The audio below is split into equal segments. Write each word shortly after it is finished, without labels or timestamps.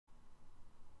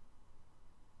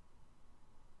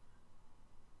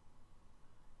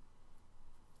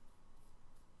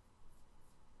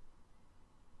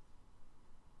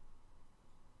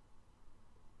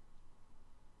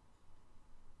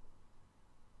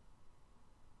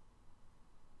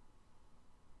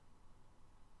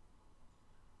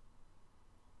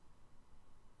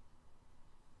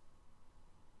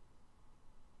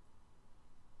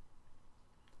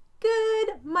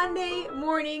Monday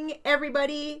morning,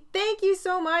 everybody. Thank you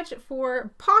so much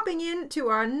for popping in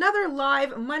to another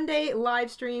live Monday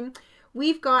live stream.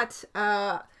 We've got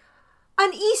an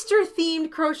Easter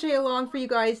themed crochet along for you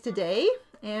guys today.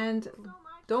 And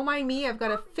don't mind me, I've got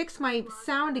to fix my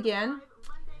sound again.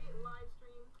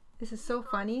 This is so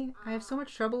funny. I have so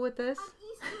much trouble with this.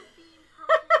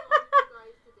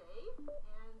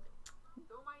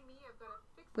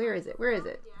 Where is it? Where is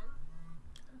it?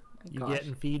 You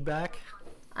getting feedback?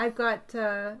 I've got,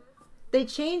 they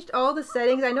changed all the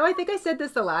settings. I think I said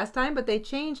this the last time, but they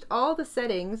changed all the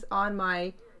settings on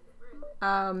my,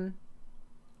 I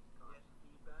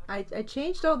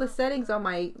changed all the settings on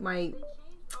my,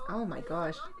 oh my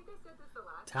gosh.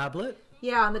 Tablet?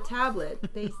 Yeah, on the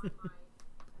tablet. They.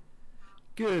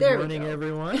 Good morning,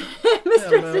 everyone.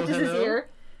 Mr. InStitches is here.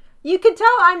 You can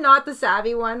tell I'm not the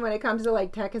savvy one when it comes to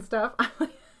like tech and stuff.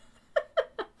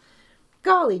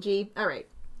 Golly gee. All right.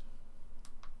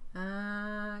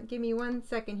 Give me 1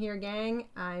 second here, gang.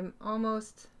 I'm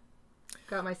almost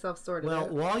got myself sorted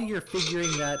out. Well, while you're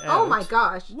figuring that out. Oh my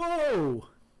gosh. Whoa.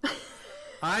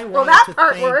 I well, that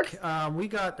part worked. We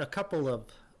got a couple of,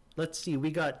 let's see,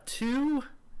 we got 2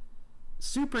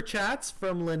 super chats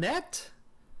from Lynette.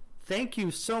 Thank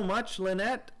you so much,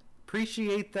 Lynette.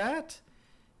 Appreciate that.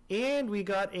 And we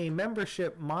got a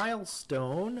membership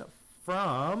milestone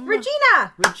from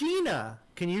Regina. Regina,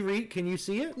 can you read? Can you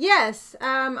see it? Yes.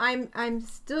 I'm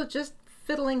still just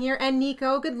fiddling here. And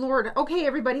Nico, good lord. Okay,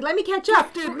 everybody, let me catch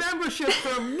up. Gifted membership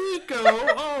from Nico.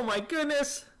 Oh my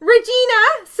goodness.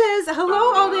 Regina says,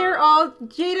 hello all there all.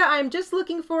 Jada, I'm just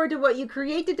looking forward to what you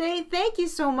create today. Thank you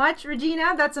so much,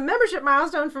 Regina. That's a membership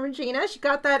milestone from Regina. She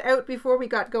got that out before we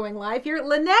got going live here.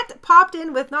 Lynette popped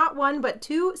in with not 1 but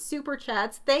 2 super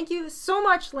chats. Thank you so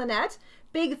much, Lynette.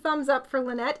 Big thumbs up for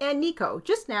Lynette. And Nico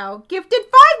just now gifted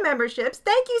 5 memberships.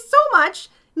 Thank you so much,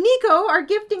 Nico, our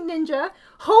gifting ninja.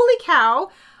 Holy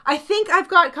cow. I think I've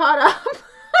got caught up.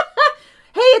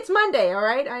 Hey, it's Monday, all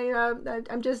right? I'm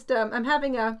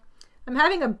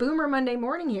having a boomer Monday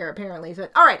morning here apparently. So,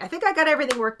 all right, I think I got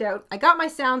everything worked out. I got my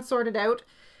sound sorted out.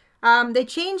 They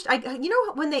changed. You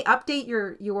know when they update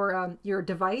your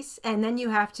device and then you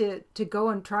have to go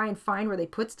and try and find where they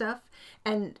put stuff.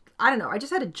 And I don't know. I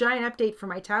just had a giant update for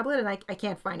my tablet and I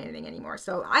can't find anything anymore.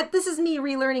 So this is me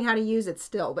relearning how to use it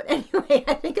still. But anyway,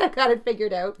 I think I got it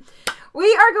figured out.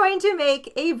 We are going to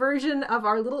make a version of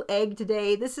our little egg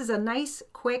today. This is a nice,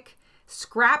 quick,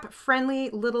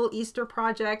 scrap-friendly little Easter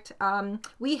project.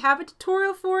 We have a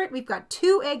tutorial for it. We've got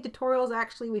 2 egg tutorials,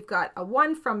 actually. We've got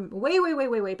one from way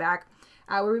back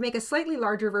where we make a slightly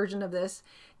larger version of this.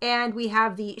 And we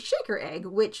have the shaker egg,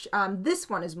 which this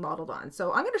one is modeled on.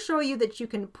 So I'm going to show you that you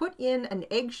can put in an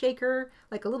egg shaker,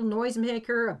 like a little noise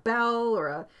maker, a bell,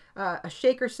 or a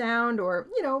shaker sound, or,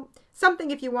 you know,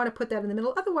 something if you want to put that in the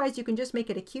middle. Otherwise, you can just make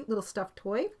it a cute little stuffed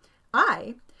toy.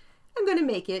 I'm going to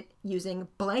make it using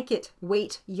blanket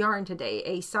weight yarn today,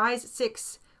 a size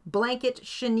 6 blanket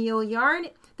chenille yarn.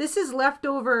 This is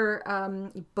leftover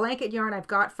blanket yarn I've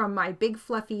got from my big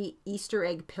fluffy Easter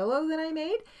egg pillow that I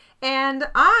made. And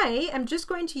I am just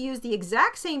going to use the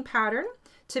exact same pattern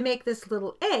to make this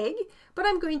little egg, but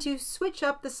I'm going to switch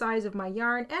up the size of my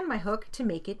yarn and my hook to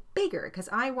make it bigger because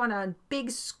I want a big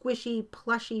squishy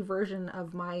plushy version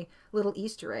of my little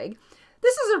Easter egg.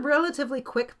 This is a relatively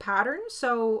quick pattern,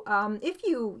 so if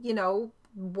you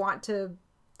want to,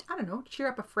 I don't know, cheer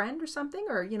up a friend or something,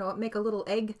 or, you know, make a little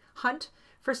egg hunt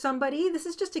for somebody, this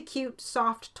is just a cute,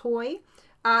 soft toy.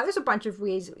 There's a bunch of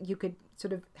ways you could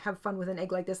sort of have fun with an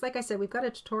egg like this. Like I said, we've got a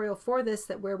tutorial for this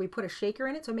where we put a shaker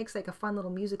in it, so it makes like a fun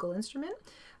little musical instrument.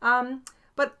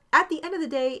 But at the end of the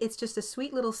day, it's just a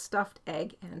sweet little stuffed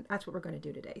egg, and that's what we're going to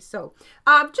do today. So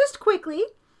just quickly,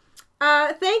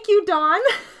 thank you, Dawn.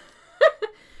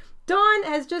 Dawn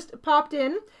has just popped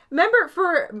in. Member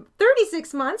for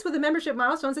 36 months with a membership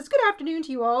milestone. Says, good afternoon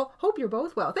to you all. Hope you're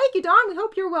both well. Thank you, Dawn. We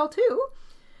hope you're well too.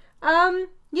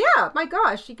 Yeah, my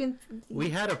gosh, you can. We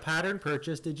had a pattern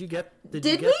purchase. Did you get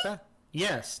that?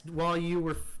 Yes, while you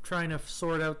were trying to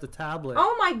sort out the tablet.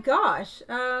 Oh my gosh.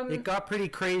 It got pretty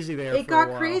crazy there. It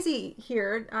got crazy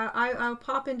here. I'll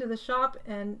pop into the shop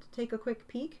and take a quick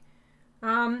peek.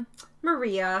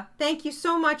 Maria, thank you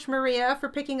so much, Maria, for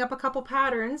picking up a couple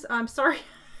patterns. I'm sorry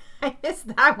I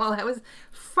missed that while I was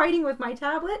fighting with my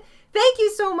tablet. Thank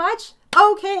you so much.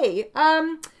 Okay,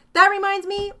 that reminds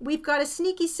me, we've got a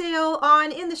sneaky sale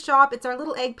on in the shop. It's our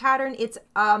little egg pattern. It's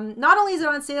not only is it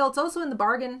on sale, it's also in the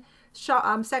bargain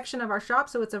shop, section of our shop.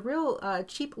 So it's a real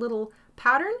cheap little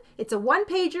pattern. It's a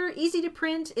 1-pager, easy to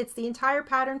print. It's the entire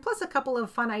pattern plus a couple of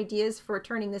fun ideas for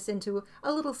turning this into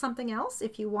a little something else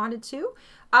if you wanted to.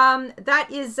 That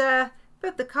is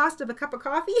about the cost of a cup of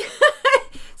coffee.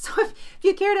 So if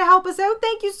you care to help us out,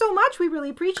 thank you so much. We really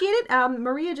appreciate it.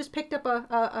 Maria just picked up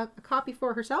a copy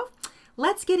for herself.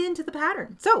 Let's get into the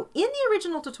pattern. So in the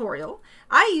original tutorial,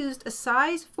 I used a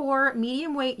size 4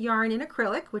 medium weight yarn in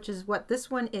acrylic, which is what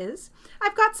this one is.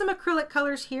 I've got some acrylic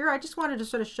colors here. I just wanted to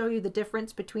sort of show you the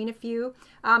difference between a few.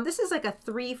 This is like a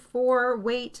 3/4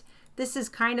 weight. This is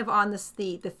kind of on the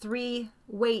 3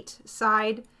 weight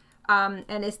side.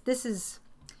 And this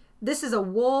is a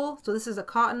wool, so this is a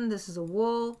cotton, this is a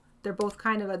wool. They're both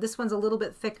kind of this one's a little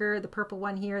bit thicker, the purple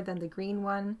one here, than the green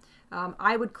one.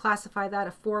 I would classify that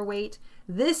a 4 weight.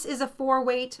 This is a 4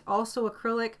 weight, also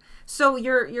acrylic. So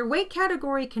your weight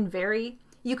category can vary.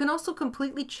 You can also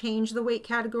completely change the weight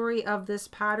category of this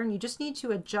pattern. You just need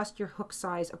to adjust your hook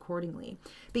size accordingly.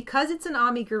 Because it's an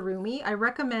amigurumi, I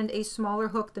recommend a smaller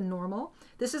hook than normal.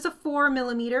 This is a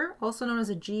 4mm, also known as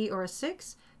a G or a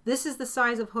 6. This is the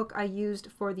size of hook I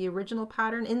used for the original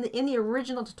pattern. In the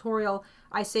original tutorial,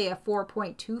 I say a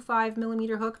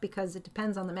 4.25mm hook because it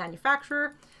depends on the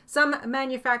manufacturer. Some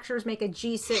manufacturers make a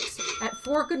G6 at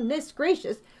 4, goodness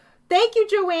gracious. Thank you,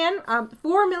 Joanne.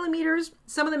 4mm.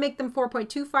 Some of them make them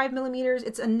 4.25mm.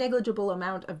 It's a negligible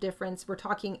amount of difference. We're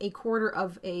talking a quarter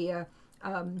of a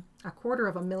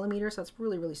millimeter, so it's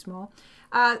really, really small.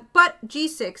 But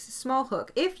G6, small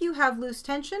hook. If you have loose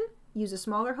tension, use a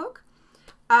smaller hook.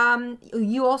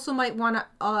 You also might want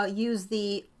to use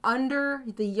the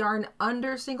yarn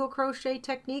under single crochet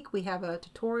technique. We have a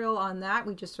tutorial on that.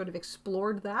 We just sort of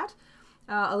explored that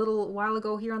a little while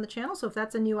ago here on the channel. So if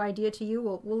that's a new idea to you,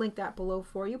 we'll link that below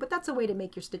for you. But that's a way to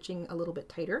make your stitching a little bit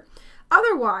tighter.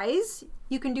 Otherwise,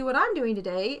 you can do what I'm doing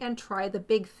today and try the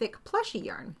big, thick, plushy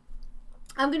yarn.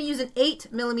 I'm going to use an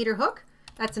 8mm hook.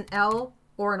 That's an L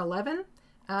or an 11.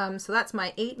 So that's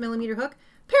my 8mm hook.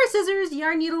 Pair of scissors,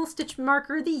 yarn needle, stitch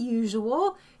marker, the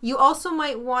usual. You also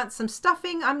might want some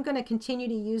stuffing. I'm going to continue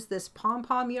to use this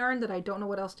pom-pom yarn that I don't know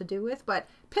what else to do with, but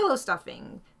pillow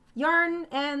stuffing, yarn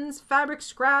ends, fabric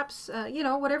scraps, you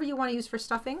know, whatever you want to use for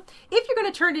stuffing. If you're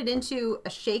going to turn it into a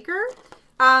shaker,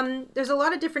 there's a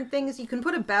lot of different things. You can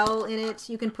put a bell in it.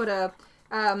 You can put a,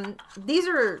 these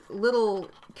are little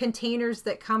containers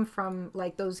that come from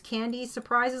like those candy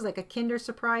surprises, like a Kinder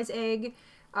Surprise egg.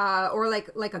 Or like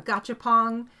a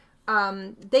gachapon.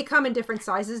 They come in different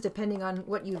sizes depending on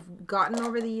what you've gotten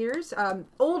over the years.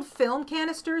 Old film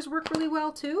canisters work really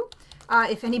well too,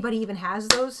 if anybody even has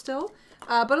those still.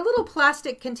 But a little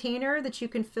plastic container that you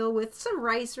can fill with some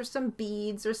rice or some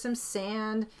beads or some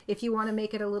sand if you want to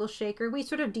make it a little shaker. We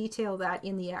sort of detail that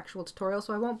in the actual tutorial,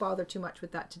 so I won't bother too much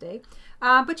with that today.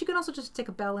 But you can also just stick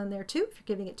a bell in there too if you're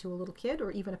giving it to a little kid or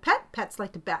even a pet. Pets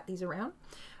like to bat these around.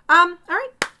 All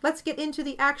right, let's get into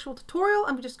the actual tutorial.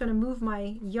 I'm just going to move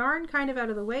my yarn kind of out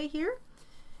of the way here.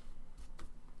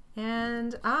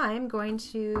 And I'm going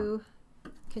to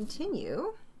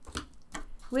continue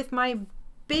with my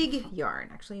big yarn.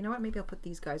 Actually, you know what? Maybe I'll put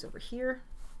these guys over here.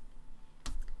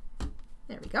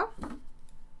 There we go.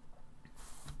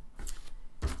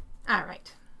 All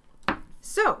right.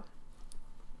 So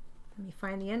let me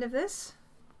find the end of this.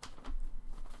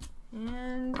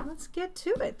 And let's get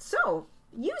to it. So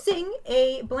using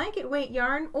a blanket weight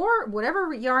yarn or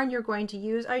whatever yarn you're going to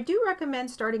use, I do recommend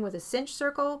starting with a cinch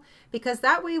circle because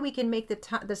that way we can make the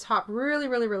top really,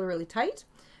 really, really, really tight.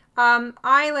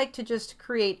 I like to just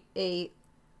create a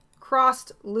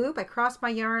crossed loop. I cross my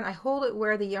yarn, I hold it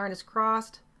where the yarn is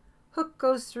crossed, hook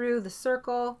goes through the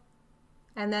circle,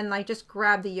 and then I just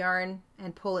grab the yarn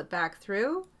and pull it back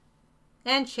through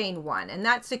and chain 1. And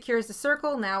that secures the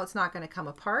circle. Now it's not going to come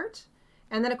apart.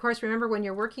 And then, of course, remember when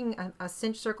you're working a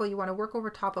cinch circle, you want to work over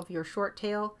top of your short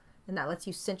tail, and that lets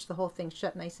you cinch the whole thing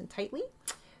shut nice and tightly.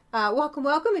 Welcome,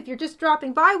 welcome. If you're just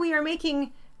dropping by, we are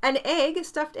making an egg,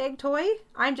 stuffed egg toy.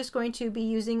 I'm just going to be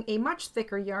using a much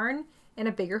thicker yarn and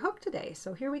a bigger hook today.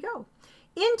 So here we go.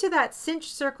 Into that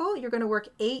cinch circle, you're going to work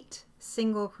 8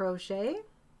 single crochet.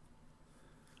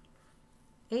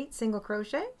 8 single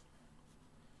crochet.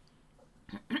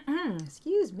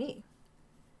 Excuse me.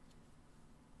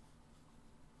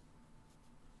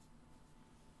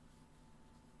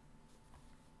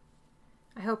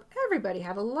 I hope everybody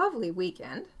had a lovely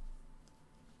weekend.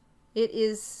 It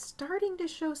is starting to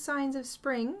show signs of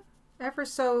spring, ever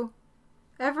so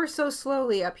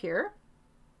slowly up here.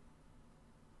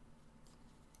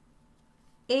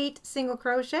 8 single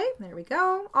crochet, there we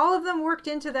go. All of them worked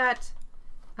into that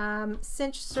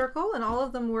cinch circle, and all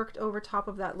of them worked over top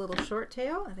of that little short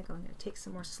tail. I think I'm going to take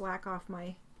some more slack off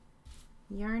my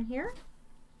yarn here.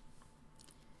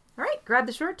 All right, grab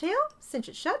the short tail, cinch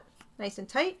it shut, nice and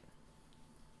tight.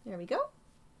 There we go.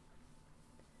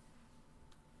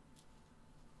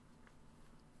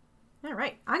 All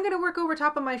right, I'm going to work over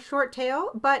top of my short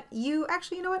tail, but you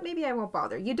actually, you know what, maybe I won't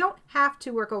bother. You don't have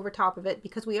to work over top of it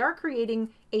because we are creating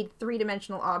a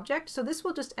three-dimensional object, so this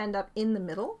will just end up in the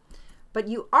middle. But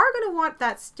you are going to want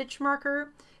that stitch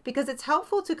marker because it's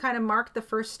helpful to kind of mark the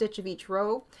first stitch of each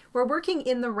row. We're working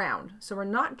in the round, so we're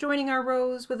not joining our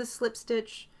rows with a slip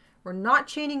stitch. We're not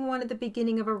chaining one at the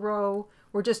beginning of a row.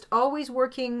 We're just always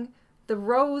working the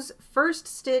row's first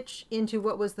stitch into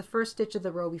what was the first stitch of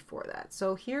the row before that.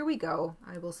 So here we go.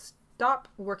 I will stop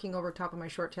working over top of my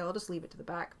short tail. I'll just leave it to the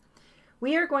back.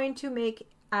 We are going to make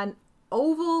an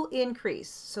oval increase.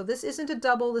 So this isn't a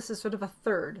double, this is sort of a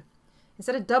third.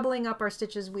 Instead of doubling up our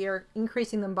stitches, we are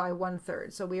increasing them by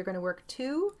 1/3. So we are going to work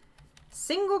 2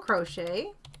 single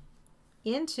crochet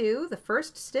into the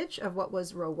first stitch of what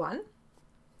was row 1.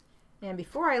 And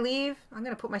before I leave, I'm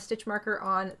going to put my stitch marker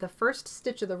on the first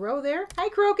stitch of the row there. Hi,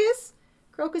 Crocus.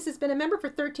 Crocus has been a member for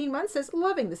 13 months, says,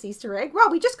 loving this Easter egg.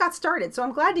 Well, we just got started, so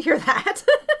I'm glad to hear that.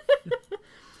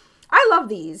 I love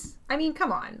these. I mean,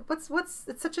 come on. It's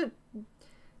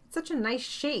such a nice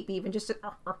shape, even just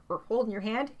holding your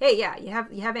hand. Hey, yeah, you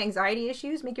have anxiety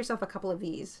issues? Make yourself a couple of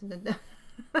these.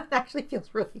 That actually feels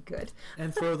really good.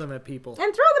 And throw them at people.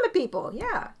 And throw them at people.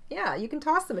 Yeah, you can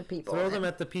toss them at people. Throw them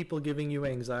at the people giving you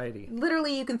anxiety.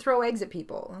 Literally, you can throw eggs at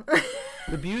people.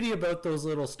 The beauty about those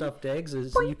little stuffed eggs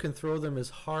is you can throw them as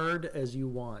hard as you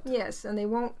want. Yes, and they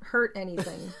won't hurt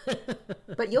anything.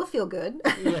 But you'll feel good.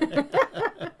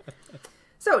 Yeah.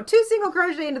 So 2 single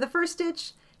crochet into the first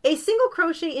stitch, a single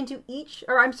crochet into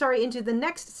into the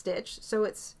next stitch. So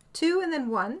it's 2 and then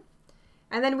 1.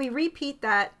 And then we repeat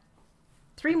that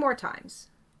 3 more times.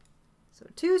 So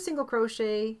 2 single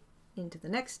crochet into the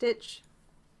next stitch,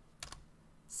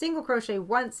 single crochet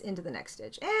once into the next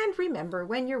stitch. And remember,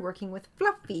 when you're working with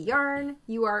fluffy yarn,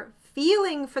 you are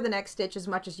feeling for the next stitch as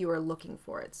much as you are looking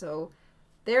for it. So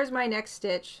there's my next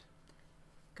stitch.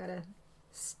 Gotta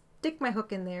stick my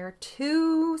hook in there,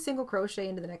 2 single crochet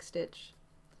into the next stitch,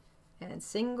 and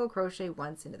single crochet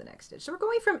once into the next stitch. So we're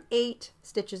going from 8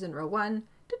 stitches in row 1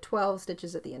 to 12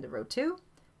 stitches at the end of row 2.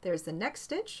 There's the next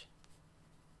stitch,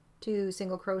 2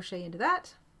 single crochet into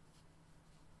that,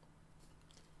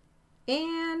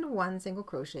 and 1 single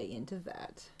crochet into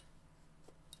that.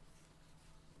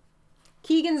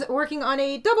 Keegan's working on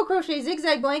a double crochet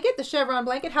zigzag blanket, the chevron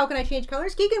blanket. How can I change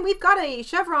colors? Keegan, we've got a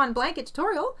chevron blanket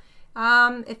tutorial.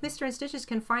 If Mr. InStitches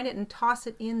can find it and toss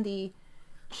it in the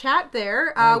chat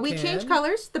there. We change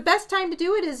colors. The best time to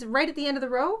do it is right at the end of the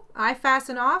row. I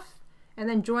fasten off and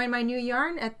then join my new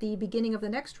yarn at the beginning of the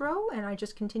next row, and I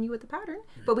just continue with the pattern.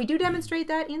 But we do demonstrate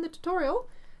that in the tutorial,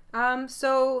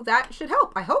 so that should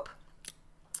help, I hope.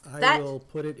 I will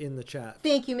put it in the chat.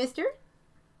 Thank you, mister.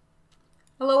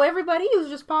 Hello, everybody who's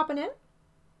just popping in.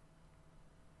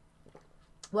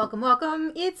 Welcome,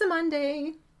 welcome. It's a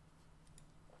Monday.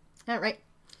 All right.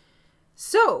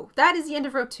 So that is the end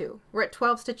of row 2. We're at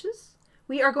 12 stitches.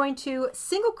 We are going to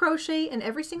single crochet in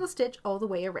every single stitch all the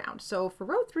way around. So for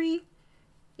row 3,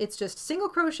 it's just single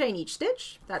crochet in each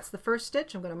stitch. That's the first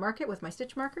stitch. I'm going to mark it with my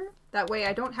stitch marker. That way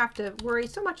I don't have to worry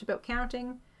so much about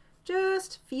counting,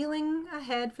 just feeling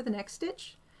ahead for the next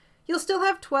stitch. You'll still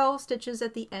have 12 stitches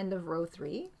at the end of row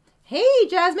 3. Hey,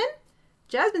 Jasmine!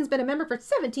 Jasmine's been a member for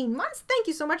 17 months. Thank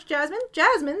you so much, Jasmine.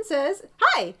 Jasmine says,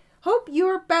 hi, hope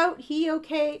you're about he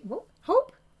okay.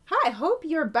 Hope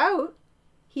you're about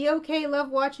he okay.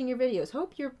 Love watching your videos.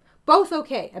 Hope you're both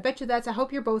okay. I bet you that's a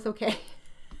hope you're both okay.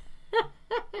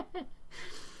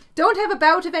 Don't have a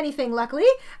bout of anything, luckily.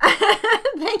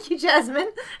 Thank you,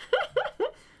 Jasmine.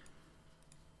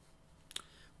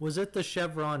 Was it the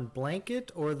chevron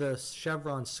blanket or the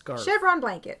chevron scarf? Chevron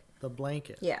blanket. The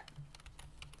blanket. Yeah.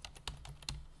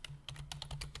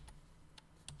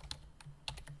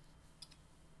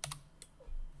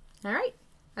 All right,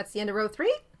 that's the end of row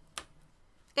 3.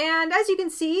 And as you can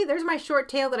see, there's my short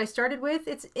tail that I started with.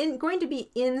 It's going to be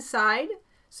inside.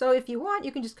 So if you want,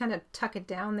 you can just kind of tuck it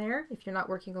down there if you're not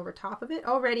working over top of it.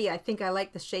 Already, I think I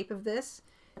like the shape of this.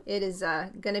 It is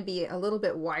going to be a little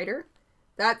bit wider.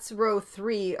 That's row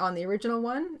 3 on the original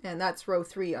one, and that's row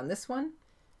 3 on this one.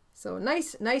 So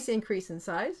nice increase in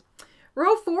size.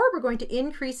 Row 4, we're going to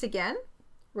increase again.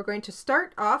 We're going to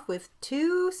start off with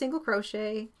 2 single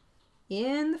crochet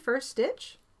in the first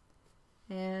stitch,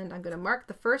 and I'm going to mark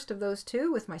the first of those 2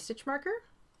 with my stitch marker.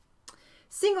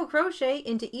 Single crochet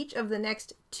into each of the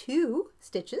next 2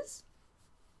 stitches.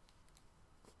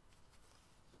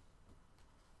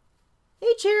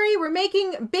 Hey Cherry, we're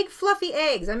making big fluffy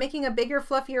eggs. I'm making a bigger,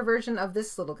 fluffier version of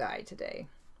this little guy today.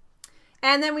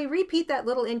 And then we repeat that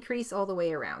little increase all the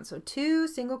way around. So 2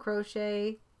 single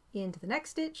crochet into the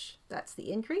next stitch, that's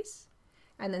the increase.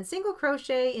 and then single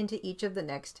crochet into each of the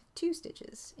next 2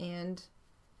 stitches. And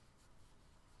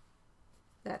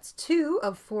that's 2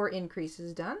 of 4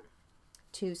 increases done.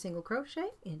 2 single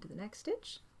crochet into the next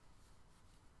stitch.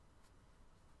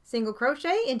 Single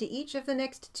crochet into each of the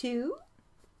next 2.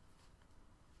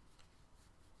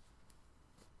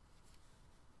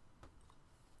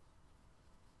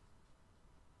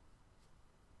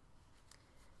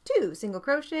 Single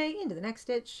crochet into the next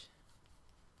stitch,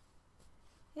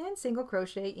 and single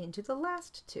crochet into the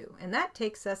last 2, and that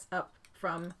takes us up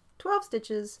from 12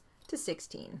 stitches to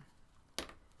 16.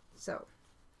 So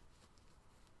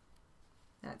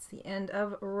that's the end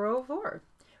of row 4.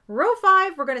 Row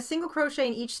 5, we're going to single crochet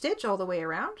in each stitch all the way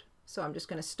around. So I'm just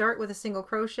going to start with a single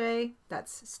crochet.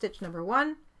 That's stitch number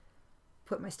 1.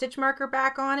 Put my stitch marker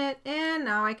back on it, and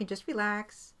now I can just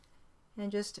relax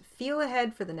and just feel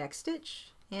ahead for the next stitch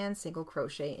and single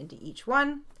crochet into each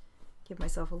one. Give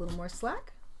myself a little more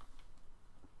slack.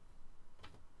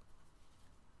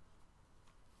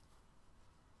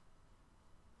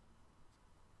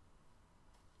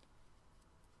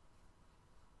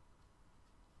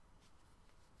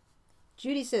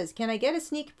 Judy says, can I get a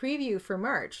sneak preview for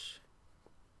March?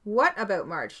 What about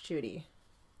March, Judy?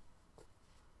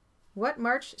 What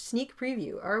March sneak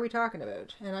preview are we talking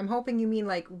about? And I'm hoping you mean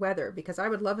like weather, because I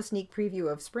would love a sneak preview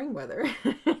of spring weather.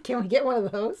 Can we get one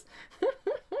of those?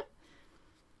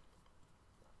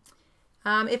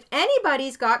 If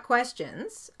anybody's got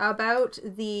questions about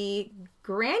the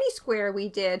granny square we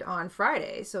did on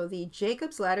Friday, so the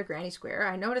Jacob's Ladder granny square,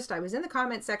 I noticed I was in the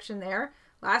comment section there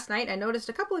last night. I noticed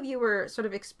a couple of you were sort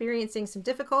of experiencing some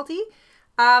difficulty.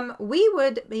 We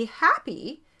would be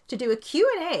happy to do a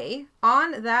Q&A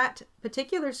on that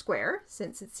particular square,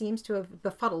 since it seems to have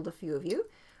befuddled a few of you.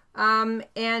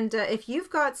 If you've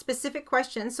got specific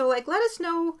questions, so like let us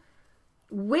know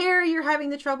where you're having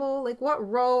the trouble, like what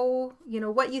row, you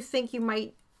know, what you think you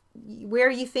might, where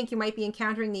you think you might be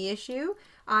encountering the issue.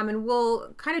 And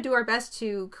we'll kind of do our best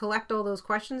to collect all those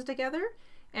questions together,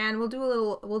 and we'll do a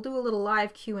little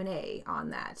live Q&A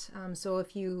on that. So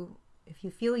if you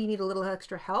feel you need a little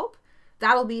extra help,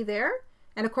 that'll be there.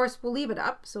 And of course, we'll leave it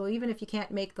up. So even if you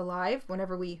can't make the live,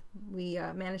 whenever we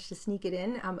manage to sneak it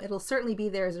in, it'll certainly be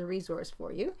there as a resource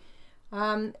for you.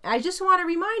 I just want to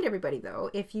remind everybody, though,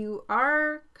 if you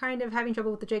are kind of having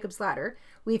trouble with the Jacob's Ladder,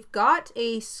 we've got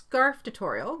a scarf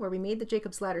tutorial where we made the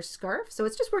Jacob's Ladder scarf. So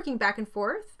it's just working back and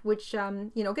forth, which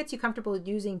you know, gets you comfortable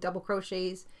using double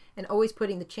crochets and always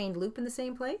putting the chained loop in the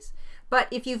same place. But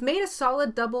if you've made a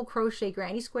solid double crochet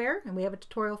granny square, and we have a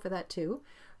tutorial for that too,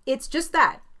 it's just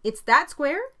that. It's that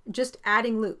square, just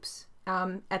adding loops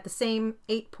at the same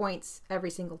 8 points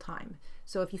every single time.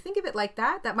 So if you think of it like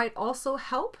that, that might also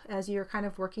help as you're kind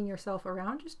of working yourself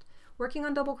around, just working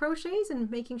on double crochets and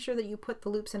making sure that you put the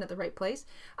loops in at the right place.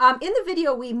 In the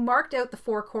video, we marked out the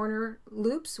 4 corner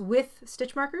loops with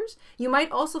stitch markers. You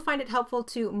might also find it helpful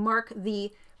to mark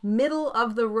the middle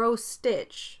of the row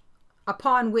stitch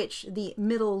upon which the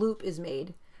middle loop is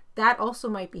made. That also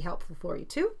might be helpful for you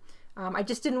too. I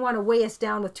just didn't want to weigh us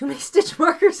down with too many stitch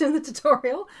markers in the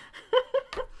tutorial.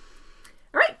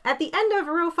 All right, at the end of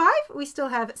row 5, we still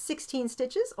have 16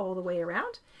 stitches all the way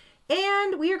around.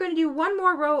 And we are going to do one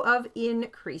more row of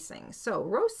increasing. So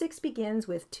row 6 begins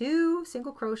with 2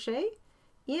 single crochet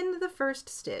in the first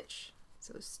stitch.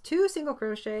 So it's 2 single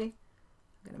crochet. I'm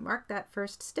going to mark that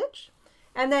first stitch.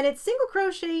 And then it's single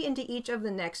crochet into each of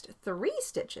the next 3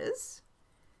 stitches.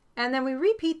 And then we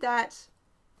repeat that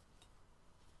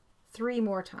 3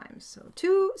 more times. So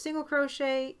 2 single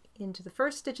crochet into the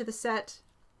first stitch of the set,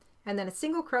 and then a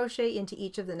single crochet into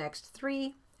each of the next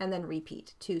 3, and then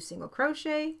repeat 2 single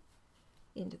crochet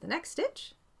into the next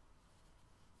stitch,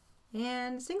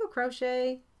 and single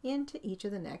crochet into each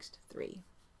of the next 3.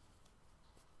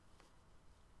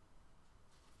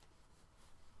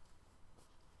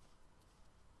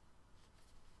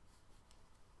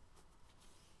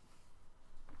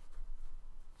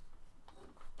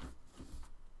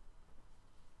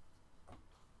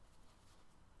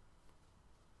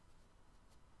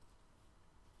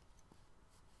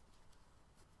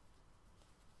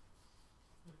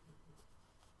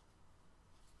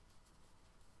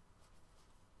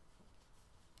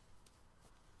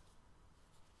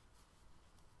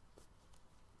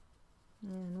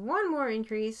 And one more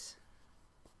increase,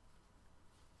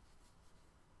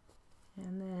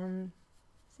 and then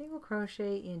single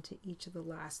crochet into each of the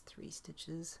last 3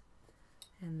 stitches,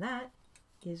 and that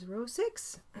is row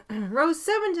 6. Rows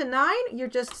 7 to 9, you're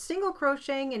just single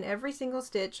crocheting in every single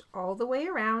stitch all the way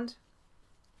around.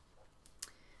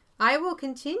 I will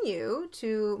continue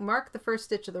to mark the first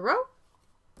stitch of the row.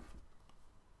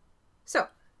 So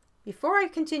Before I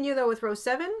continue though with row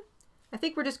 7, I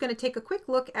think we're just going to take a quick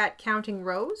look at counting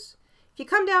rows. If you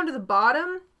come down to the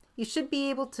bottom, you should be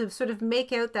able to sort of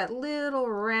make out that little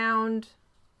round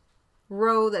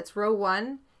row that's row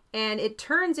 1, and it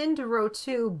turns into row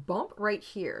 2 bump right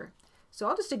here. So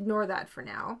I'll just ignore that for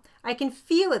now. I can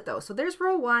feel it though. So there's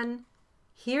row 1,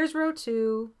 here's row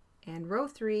 2, and row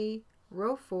 3,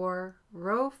 row 4,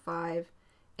 row 5,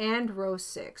 and row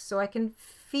 6. So I can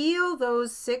feel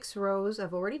those 6 rows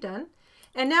I've already done.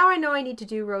 And now I know I need to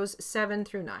do rows 7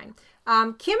 through 9.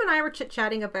 Kim and I were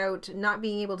chit-chatting about not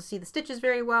being able to see the stitches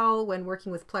very well when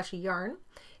working with plushy yarn.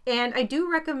 And I do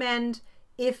recommend,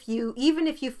 even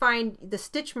if you find the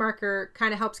stitch marker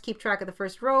kind of helps keep track of the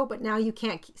first row, but now you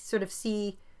can't sort of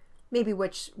see maybe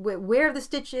where the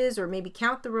stitch is, or maybe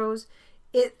count the rows,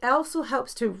 it also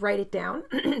helps to write it down.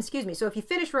 Excuse me. So if you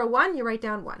finish row 1, you write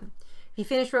down 1. If you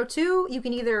finish row 2, you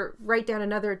can either write down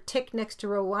another tick next to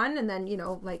row 1 and then, you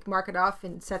know, like mark it off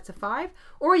in sets of 5,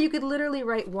 or you could literally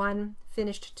write 1,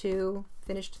 finished 2,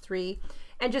 finished 3,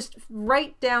 and just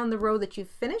write down the row that you've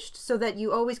finished so that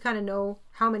you always kind of know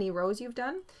how many rows you've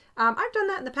done. I've done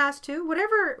that in the past too.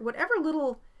 Whatever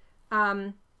little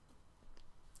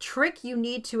trick you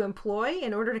need to employ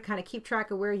in order to kind of keep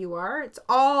track of where you are, it's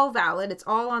all valid. It's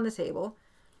all on the table.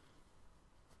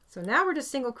 So now we're just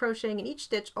single crocheting in each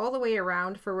stitch all the way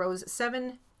around for rows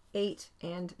 7, 8,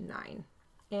 and 9.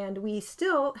 And we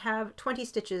still have 20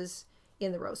 stitches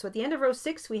in the row. So at the end of row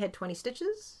 6, we had 20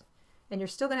 stitches, and you're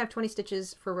still going to have 20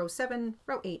 stitches for row 7,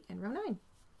 row 8, and row 9.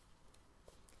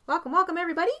 Welcome, welcome,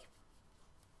 everybody.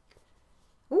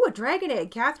 Ooh, a dragon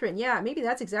egg, Catherine. Yeah, maybe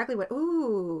that's exactly what,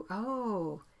 ooh,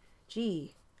 oh,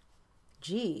 gee.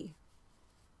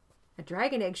 A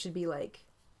dragon egg should be like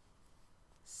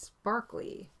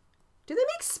sparkly. Do they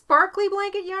make sparkly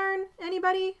blanket yarn?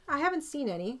 Anybody? I haven't seen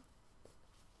any.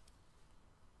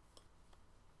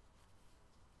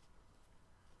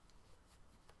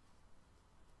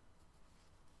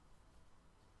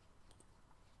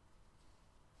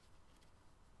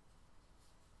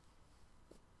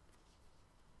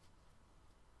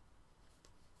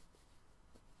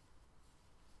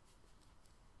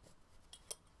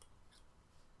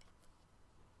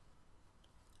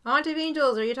 Aunt of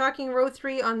Angels, are you talking row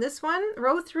 3 on this one?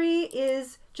 Row 3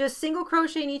 is just single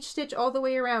crochet in each stitch all the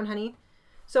way around, honey.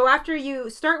 So after you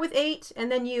start with 8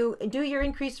 and then you do your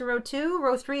increase in row 2,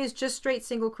 row 3 is just straight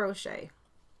single crochet.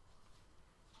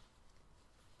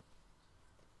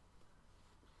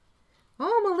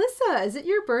 Oh, Melissa, is it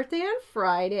your birthday on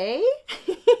Friday?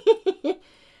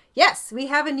 Yes, we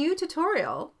have a new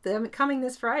tutorial coming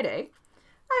this Friday.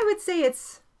 I would say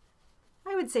it's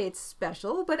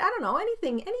special, but I don't know,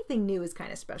 anything new is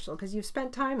kind of special because you've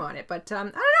spent time on it. But I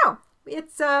don't know.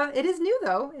 It is new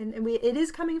though, and it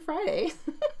is coming Friday.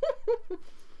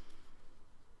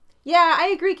 Yeah, I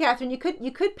agree, Catherine. You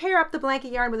could pair up the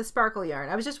blanket yarn with a sparkle yarn.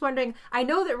 I was just wondering. I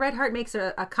know that Red Heart makes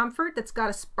a comfort that's got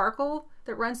a sparkle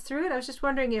that runs through it. I was just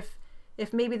wondering if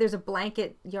maybe there's a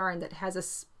blanket yarn that has a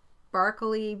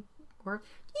sparkly, or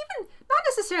even not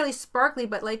necessarily sparkly,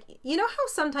 but like, you know how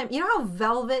sometimes, you know how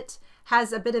velvet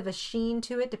has a bit of a sheen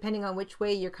to it depending on which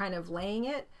way you're kind of laying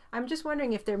it. I'm just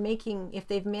wondering if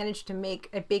they've managed to make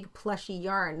a big plushy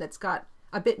yarn that's got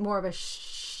a bit more of a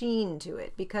sheen to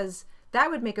it, because that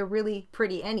would make a really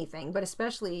pretty anything, but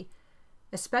especially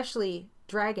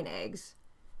dragon eggs.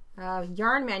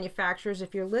 Yarn manufacturers,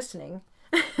 if you're listening,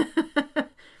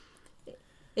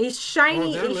 a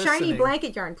shiny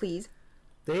blanket yarn, please.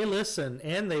 They listen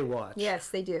and they watch. Yes,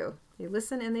 they do. They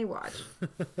listen and they watch.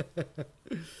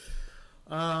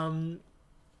 I'm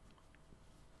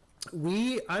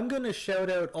going to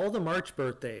shout out all the March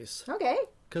birthdays. Okay.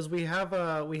 Because we have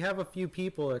a few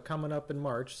people that are coming up in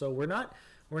March, so we're not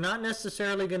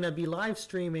necessarily going to be live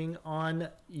streaming on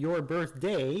your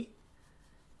birthday,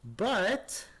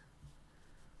 but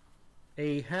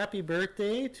a happy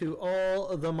birthday to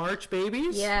all the March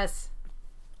babies. Yes.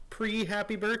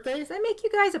 Happy birthday. Does that make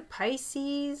you guys a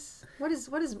Pisces? What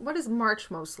is March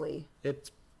mostly?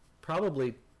 It's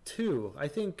probably 2. I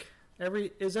think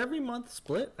every month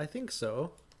split? I think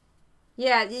so.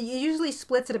 Yeah, it usually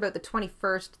splits at about the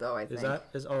 21st though, I think.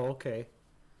 Oh, okay.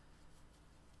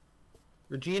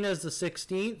 Regina's the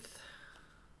 16th.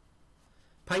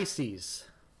 Pisces.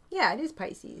 Yeah, it is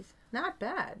Pisces. Not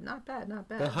bad, not bad, not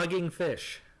bad. The hugging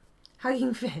fish.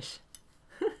 Hugging fish.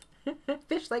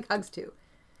 Fish like hugs too.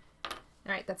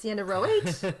 All right, that's the end of row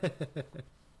 8.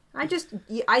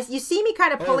 You see me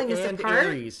kind of pulling this apart.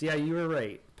 Aries. Yeah, you were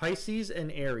right. Pisces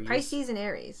and Aries. Pisces and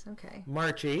Aries. Okay.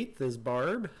 March 8th is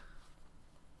Barb.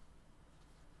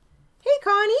 Hey,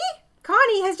 Connie.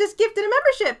 Connie has just gifted a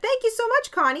membership. Thank you so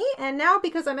much, Connie. And now,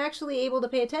 because I'm actually able to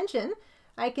pay attention,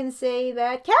 I can say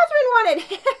that Catherine won it.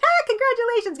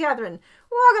 Congratulations, Catherine.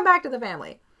 Welcome back to the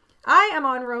family. I am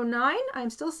on row 9. I'm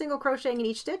still single crocheting in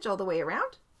each stitch all the way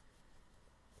around.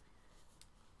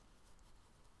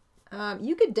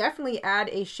 You could definitely add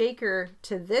a shaker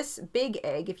to this big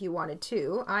egg if you wanted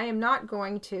to. I am not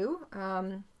going to,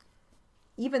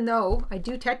 even though I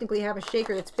do technically have a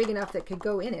shaker that's big enough that could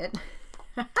go in it.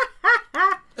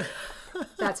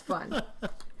 That's fun.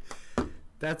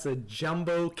 That's a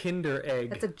jumbo Kinder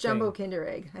egg. That's a jumbo Kinder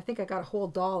egg. I think I got a whole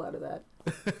doll out of that.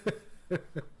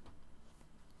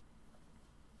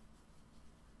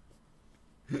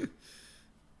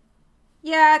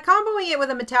 Yeah, comboing it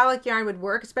with a metallic yarn would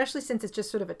work, especially since it's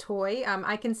just sort of a toy.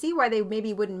 I can see why they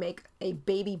maybe wouldn't make a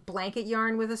baby blanket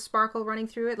yarn with a sparkle running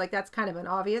through it. Like, that's kind of an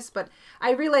obvious, but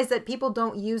I realize that people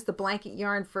don't use the blanket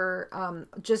yarn for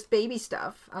just baby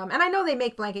stuff. And I know they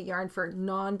make blanket yarn for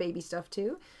non-baby stuff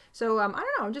too. So, I don't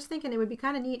know, I'm just thinking it would be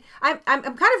kind of neat. I'm kind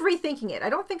of rethinking it.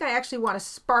 I don't think I actually want a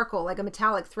sparkle, like a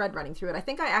metallic thread running through it. I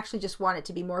think I actually just want it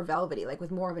to be more velvety, like with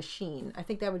more of a sheen. I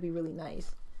think that would be really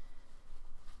nice.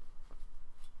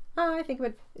 Oh, I think it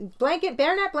would.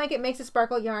 Bernat Blanket makes a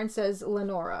sparkle yarn, says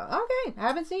Lenora. Okay, I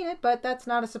haven't seen it, but that's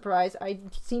not a surprise. I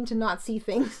seem to not see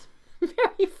things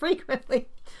very frequently.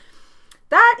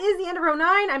 That is the end of row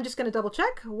 9. I'm just going to double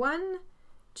check. 1,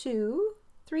 2,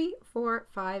 3, 4,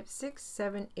 5, 6,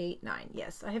 7, 8, 9.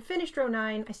 Yes, I have finished row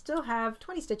 9. I still have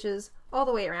 20 stitches all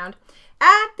the way around.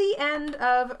 At the end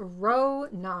of row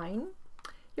 9,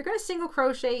 you're going to single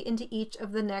crochet into each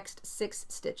of the next 6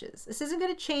 stitches. This isn't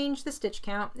going to change the stitch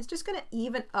count. It's just going to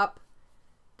even up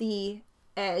the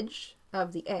edge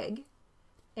of the egg.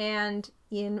 And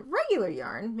in regular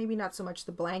yarn, maybe not so much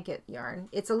the blanket yarn,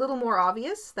 it's a little more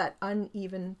obvious, that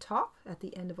uneven top at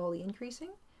the end of all the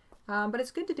increasing. But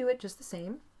it's good to do it just the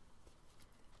same.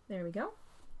 There we go.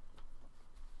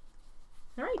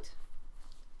 All right.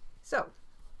 So,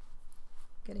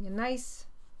 getting a nice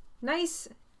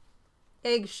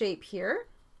egg shape here.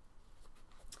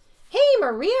 Hey,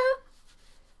 Maria!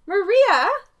 Maria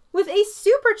with a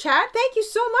super chat. Thank you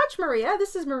so much, Maria.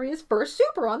 This is Maria's first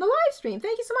super on the live stream.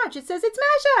 Thank you so much. It says, it's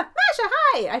Masha. Masha,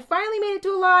 hi. I finally made it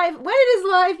to a live. When it is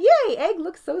live, yay! Egg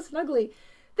looks so snuggly.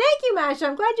 Thank you, Masha.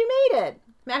 I'm glad you made it.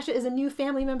 Masha is a new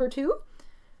family member too.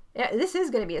 Yeah, this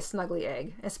is going to be a snuggly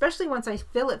egg, especially once I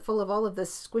fill it full of all of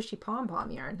this squishy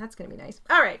pom-pom yarn. That's going to be nice.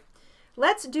 All right.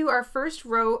 Let's do our first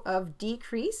row of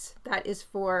decrease. That is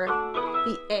for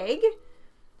the egg.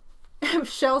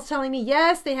 Michelle's telling me,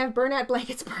 yes, they have Bernat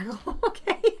Blanket sparkle.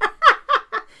 Okay.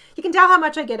 You can tell how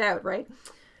much I get out, right?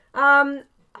 I've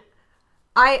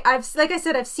like I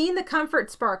said, I've seen the Comfort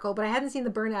sparkle, but I hadn't seen the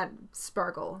Bernat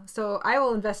sparkle. So I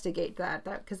will investigate that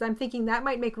because I'm thinking that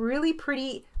might make really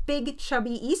pretty, big,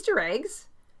 chubby Easter eggs.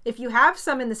 If you have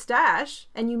some in the stash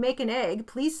and you make an egg,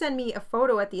 please send me a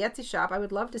photo at the Etsy shop. I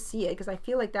would love to see it because I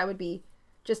feel like that would be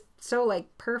just so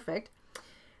like perfect.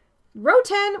 Row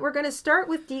 10, we're going to start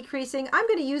with decreasing. I'm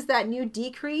going to use that new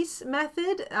decrease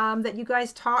method that you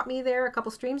guys taught me there a couple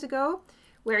streams ago,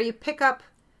 where you pick up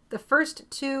the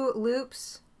first 2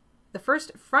 loops, the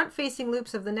first front-facing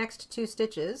loops of the next 2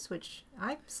 stitches, which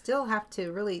I still have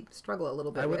to really struggle a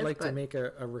little bit with. I would like to make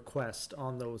a request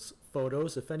on those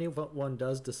photos. If anyone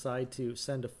does decide to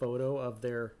send a photo of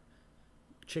their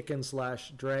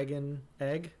chicken/dragon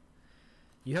egg,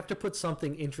 you have to put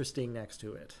something interesting next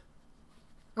to it.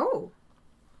 Oh,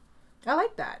 I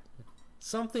like that.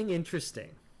 Something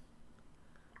interesting.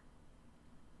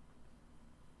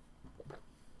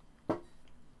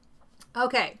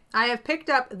 Okay, I have picked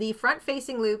up the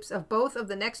front-facing loops of both of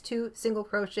the next 2 single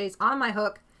crochets on my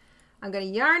hook. I'm going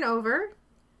to yarn over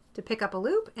to pick up a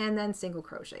loop and then single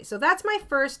crochet. So that's my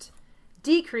first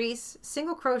decrease,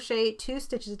 single crochet 2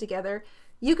 stitches together.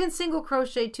 You can single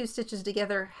crochet 2 stitches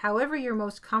together however you're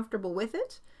most comfortable with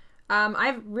it.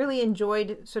 I've really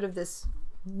enjoyed sort of this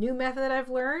new method that I've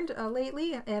learned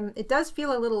lately, and it does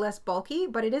feel a little less bulky,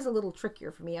 but it is a little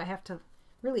trickier for me. I have to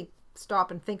really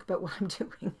stop and think about what I'm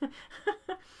doing.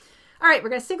 All right, we're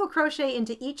going to single crochet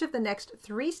into each of the next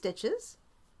 3 stitches.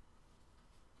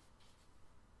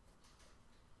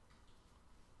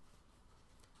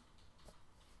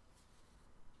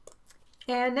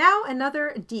 And now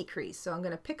another decrease. So I'm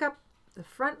going to pick up the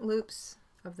front loops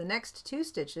of the next 2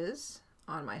 stitches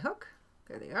on my hook.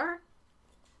 There they are.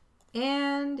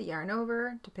 And yarn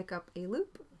over to pick up a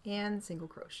loop and single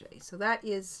crochet. So that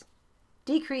is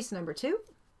decrease number 2.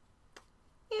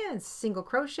 And single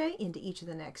crochet into each of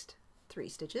the next 3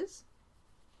 stitches.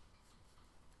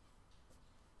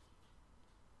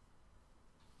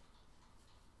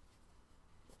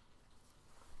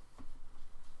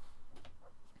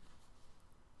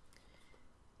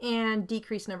 and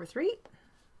decrease number 3.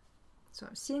 So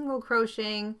I'm single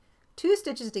crocheting 2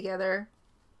 stitches together.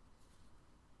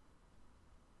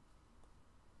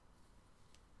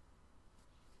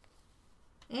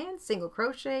 And single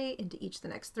crochet into each of the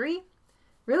next 3.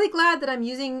 Really glad that I'm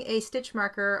using a stitch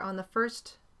marker on the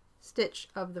first stitch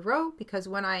of the row, because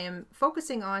when I am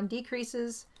focusing on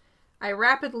decreases, I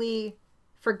rapidly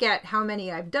forget how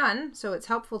many I've done, so it's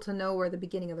helpful to know where the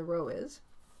beginning of the row is.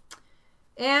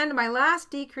 And my last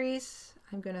decrease,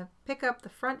 I'm going to pick up the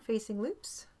front facing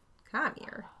loops. Come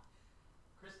here.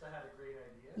 Krista had a great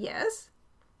idea. Yes?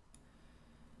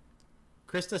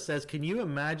 Krista says, can you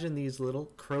imagine these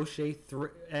little crochet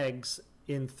eggs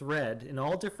in thread in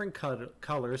all different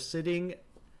colors sitting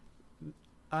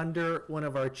under one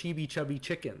of our chibi chubby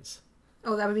chickens?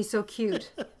 Oh, that would be so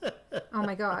cute. Oh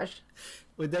my gosh.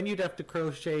 Well, then you'd have to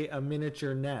crochet a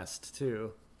miniature nest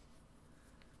too.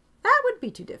 That would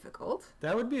be too difficult.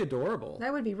 That would be adorable.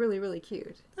 That would be really, really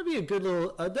cute. That'd be a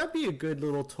good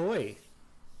little toy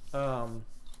for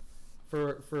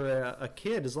a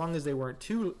kid, as long as they weren't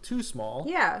too small.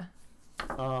 Yeah.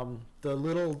 The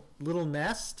little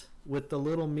nest with the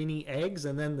little mini eggs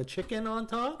and then the chicken on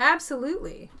top.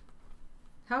 Absolutely.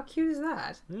 How cute is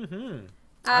that? Mm-hmm.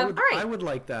 All right. I would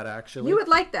like that, actually. You would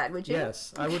like that, would you?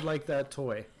 Yes, I would like that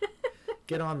toy.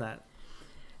 Get on that.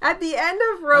 At the end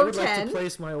of row 10... I would like to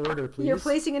place my order, please. You're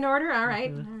placing an order? All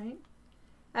right. Mm-hmm. All right.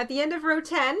 At the end of row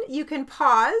 10, you can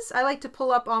pause. I like to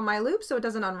pull up on my loop so it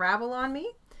doesn't unravel on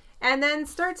me. And then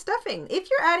start stuffing. If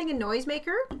you're adding a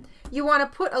noisemaker, you want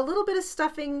to put a little bit of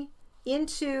stuffing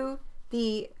into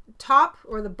the top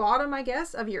or the bottom, I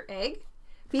guess, of your egg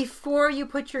before you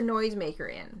put your noisemaker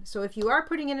in. So if you are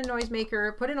putting in a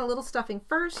noisemaker, put in a little stuffing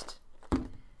first,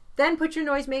 then put your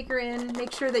noisemaker in.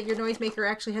 Make sure that your noisemaker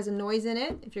actually has a noise in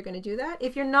it if you're going to do that.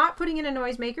 If you're not putting in a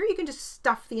noisemaker, you can just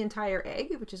stuff the entire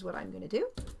egg, which is what I'm going to do.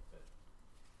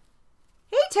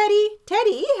 Hey, Teddy.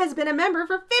 Teddy has been a member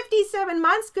for 57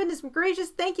 months. Goodness gracious.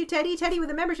 Thank you, Teddy. Teddy with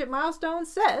a membership milestone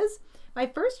says, my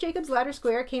first Jacob's Ladder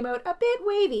square came out a bit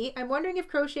wavy. I'm wondering if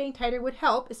crocheting tighter would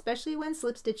help, especially when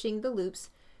slip stitching the loops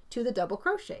to the double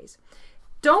crochets.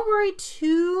 Don't worry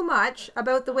too much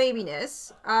about the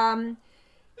waviness.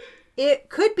 It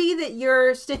could be that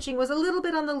your stitching was a little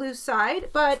bit on the loose side,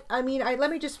 but I mean,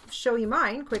 let me just show you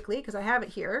mine quickly because I have it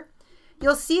here.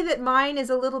 You'll see that mine is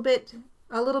a little bit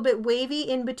wavy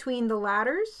in between the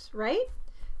ladders, right?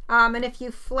 And if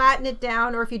you flatten it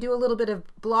down or if you do a little bit of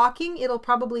blocking, it'll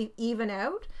probably even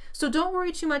out. So don't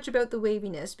worry too much about the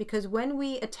waviness, because when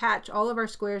we attach all of our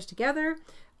squares together,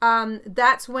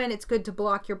 that's when it's good to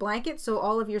block your blanket, so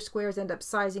all of your squares end up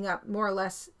sizing up more or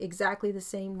less exactly the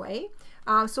same way.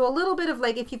 So a little bit of,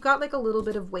 like, if you've got like a little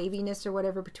bit of waviness or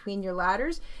whatever between your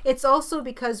ladders, it's also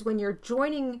because when you're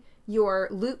joining your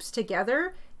loops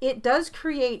together, it does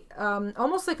create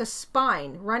almost like a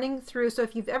spine running through. So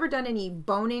if you've ever done any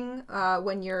boning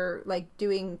when you're like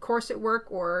doing corset work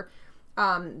or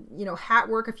you know, hat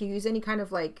work, if you use any kind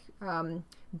of like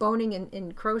boning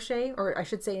in crochet, or I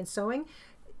should say in sewing,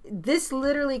 this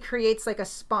literally creates like a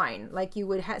spine, like you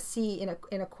would see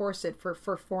in a corset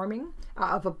for forming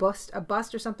of a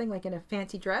bust or something, like in a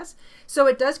fancy dress. So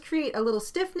it does create a little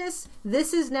stiffness.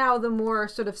 This is now the more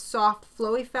sort of soft,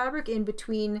 flowy fabric in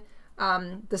between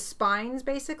the spines,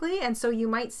 basically, and so you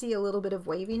might see a little bit of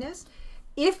waviness.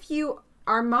 If you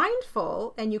are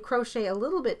mindful and you crochet a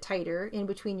little bit tighter in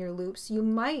between your loops, you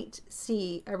might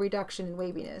see a reduction in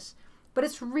waviness, but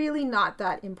it's really not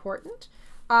that important.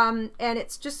 And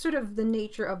it's just sort of the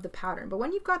nature of the pattern. But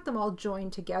when you've got them all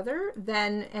joined together,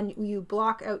 then, and you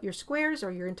block out your squares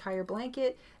or your entire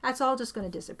blanket, that's all just going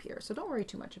to disappear. So don't worry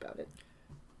too much about it.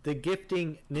 The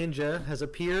gifting ninja has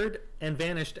appeared and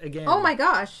vanished again. Oh my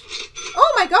gosh.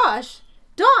 Oh my gosh.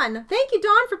 Dawn. Thank you,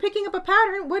 Dawn, for picking up a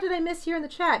pattern. What did I miss here in the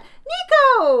chat?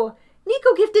 Nico!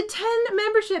 Nico gifted 10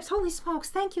 memberships. Holy smokes.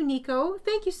 Thank you, Nico.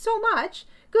 Thank you so much.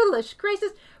 Goodlish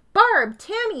gracious. Barb,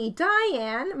 Tammy,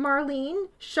 Diane, Marlene,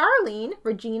 Charlene,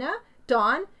 Regina,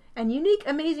 Dawn, and Unique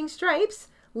Amazing Stripes,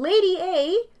 Lady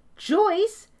A,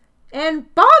 Joyce,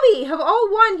 and Bobby have all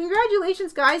won.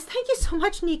 Congratulations, guys. Thank you so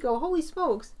much, Nico. Holy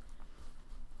smokes.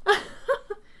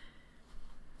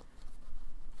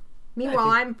 Meanwhile,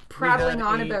 I'm prattling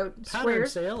on about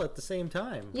squares. Sale at the same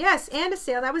time. Yes, and a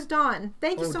sale. That was Dawn.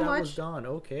 Thank you so much. That was Dawn.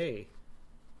 Okay.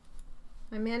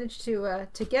 I managed to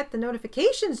get the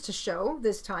notifications to show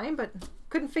this time, but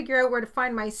couldn't figure out where to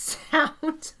find my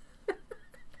sound.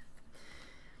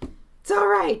 It's all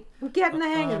right. I'm getting the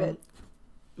hang of it.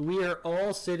 We are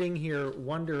all sitting here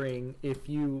wondering if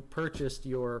you purchased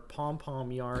your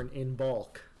pom-pom yarn in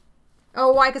bulk.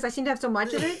 Oh, why? Because I seem to have so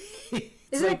much of it?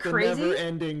 Isn't like it crazy? The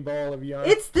never-ending ball of yarn.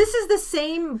 This is the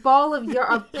same ball of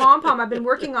pom-pom I've been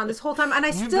working on this whole time, and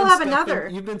I still have another.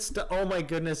 You've been oh my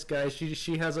goodness, guys!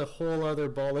 She has a whole other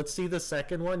ball. Let's see the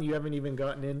second one. You haven't even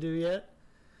gotten into yet.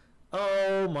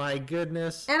 Oh my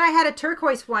goodness! And I had a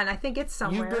turquoise one. I think it's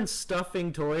somewhere. You've been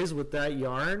stuffing toys with that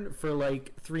yarn for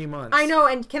like 3 months. I know,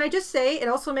 and can I just say, it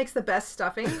also makes the best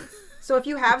stuffing. So if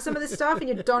you have some of this stuff and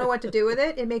you don't know what to do with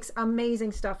it, it makes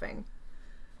amazing stuffing.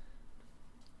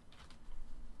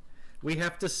 We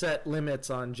have to set limits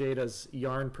on Jada's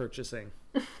yarn purchasing.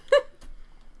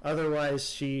 Otherwise,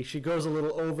 she goes a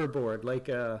little overboard, like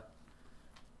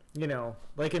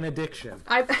like an addiction.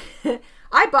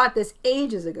 I bought this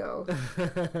ages ago.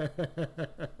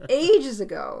 Ages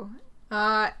ago.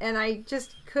 And I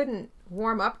just couldn't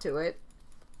warm up to it.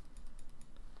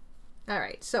 All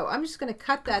right, so I'm just going to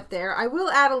cut that there. I will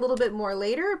add a little bit more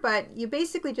later, but you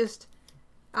basically just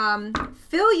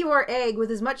fill your egg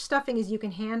with as much stuffing as you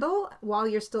can handle while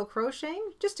you're still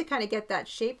crocheting, just to kind of get that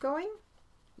shape going.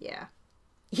 Yeah.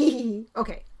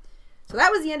 Okay. So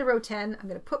that was the end of row 10. I'm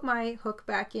going to put my hook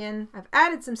back in. I've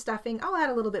added some stuffing. I'll add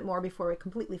a little bit more before I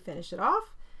completely finish it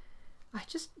off. I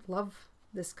just love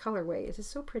this colorway. It is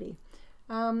so pretty.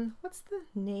 What's the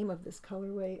name of this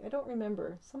colorway? I don't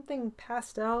remember. Something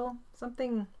pastel,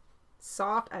 something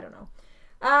soft. I don't know.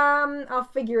 I'll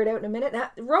figure it out in a minute.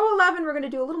 Now, row 11, we're going to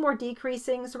do a little more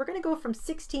decreasing. So we're going to go from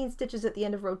 16 stitches at the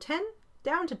end of row 10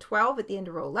 down to 12 at the end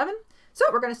of row 11. So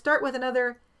we're going to start with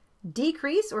another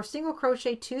decrease or single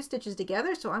crochet 2 stitches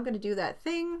together. So I'm going to do that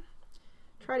thing.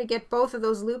 Try to get both of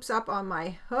those loops up on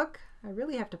my hook. I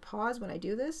really have to pause when I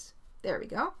do this. There we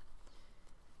go.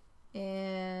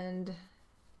 And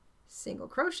single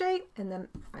crochet, and then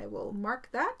I will mark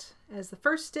that as the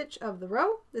first stitch of the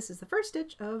row. This is the first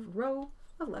stitch of row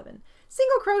 11.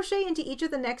 Single crochet into each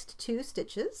of the next 2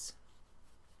 stitches.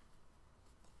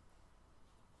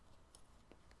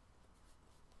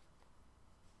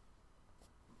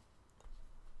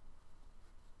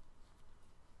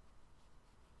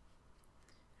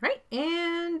 Right,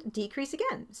 and decrease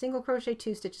again. Single crochet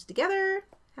 2 stitches together,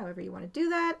 however you want to do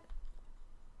that.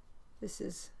 This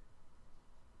is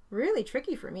really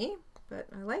tricky for me, but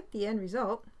I like the end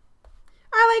result.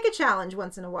 I like a challenge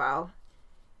once in a while.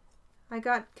 I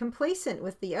got complacent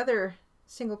with the other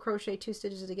single crochet 2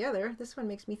 stitches together. This one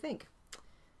makes me think.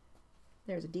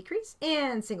 There's a decrease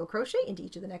and single crochet into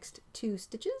each of the next 2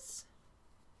 stitches.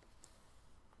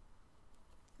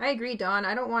 I agree, Dawn.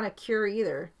 I don't want to cure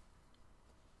either.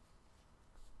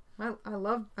 I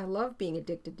love being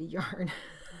addicted to yarn.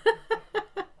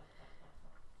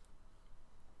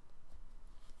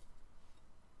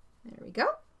 There we go.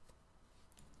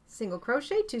 Single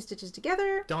crochet, 2 stitches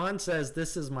together. Dawn says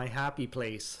this is my happy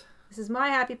place. This is my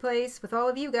happy place with all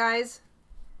of you guys.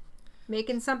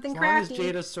 Making something crafty. As long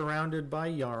as Jada's surrounded by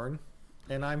yarn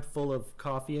and I'm full of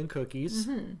coffee and cookies,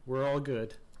 we're all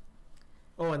good.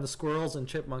 Oh, and the squirrels and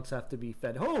chipmunks have to be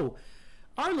fed. Oh,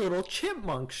 our little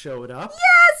chipmunk showed up.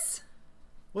 Yes!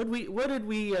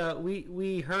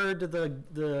 We heard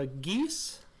the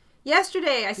geese.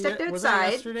 Yesterday, I stepped outside. Was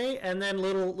that yesterday? And then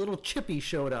little Chippy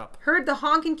showed up. Heard the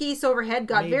honking geese overhead,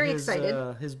 got very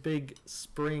excited. His big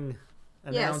spring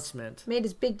announcement. Yes, made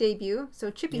his big debut. So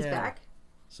Chippy's back.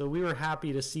 So we were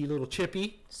happy to see little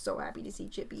Chippy. So happy to see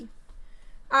Chippy.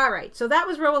 All right, so that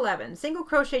was row 11. Single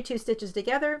crochet 2 stitches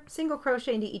together, single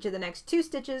crochet into each of the next 2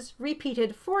 stitches,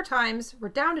 repeated 4 times. We're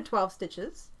down to 12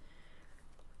 stitches.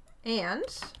 And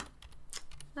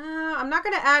I'm not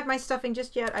going to add my stuffing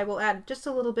just yet. I will add just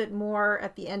a little bit more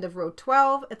at the end of row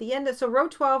 12. At the end of, so row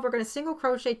 12, we're going to single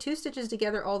crochet 2 stitches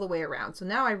together all the way around. So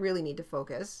now I really need to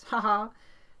focus. Haha.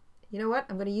 You know what?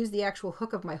 I'm going to use the actual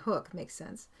hook of my hook. Makes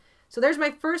sense. So there's my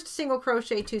first single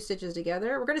crochet 2 stitches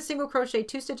together. We're going to single crochet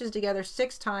 2 stitches together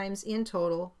 6 times in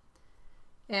total.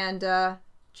 And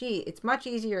gee, it's much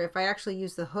easier if I actually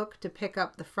use the hook to pick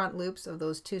up the front loops of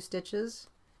those 2 stitches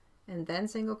and then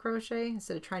single crochet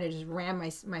instead of trying to just ram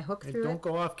my hook through it. Don't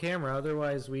go off camera,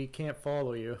 otherwise we can't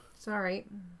follow you. It's all right.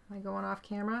 Am I going off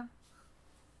camera?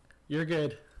 You're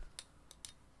good.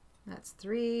 That's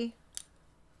 3.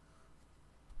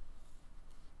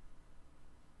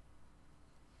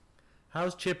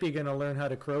 How's Chippy gonna learn how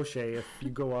to crochet if you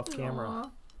go off camera?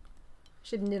 Aww.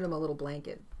 Should knit him a little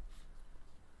blanket.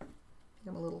 Make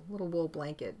him a little wool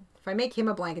blanket. If I make him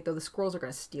a blanket, though, the squirrels are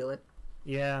gonna steal it.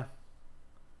 Yeah.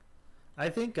 I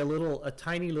think a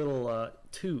tiny little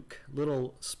toque,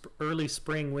 early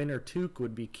spring winter toque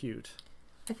would be cute.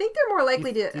 I think they're more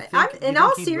likely to. In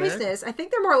all seriousness, I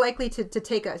think they're more likely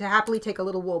to happily take a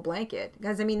little wool blanket,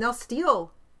 because I mean they'll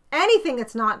steal anything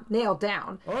that's not nailed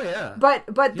down. Oh yeah. But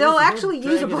they'll actually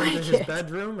use a blanket. Into his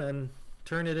bedroom and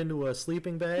turn it into a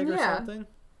sleeping bag or something.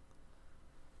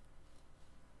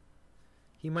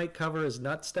 He might cover his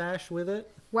nut stash with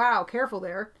it. Wow, careful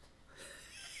there.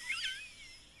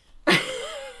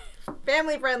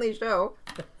 Family friendly show.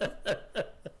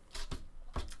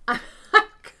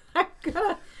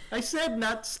 I said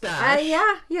nut stash.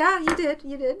 Yeah, you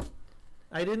did.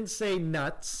 I didn't say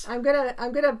nuts. I'm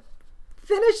gonna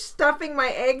finish stuffing my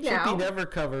egg now. Chippy never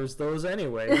covers those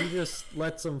anyway. He just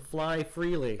lets them fly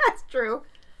freely. That's true.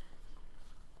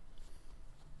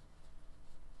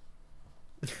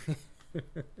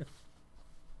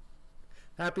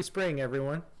 Happy spring,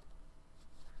 everyone.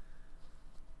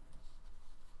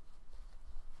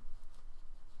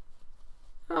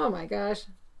 Oh my gosh.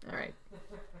 All right.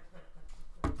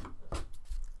 A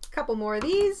couple more of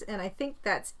these, and I think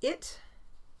that's it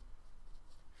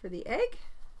for the egg.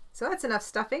 So that's enough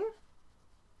stuffing.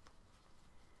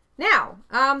 Now,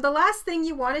 the last thing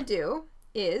you want to do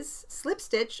is slip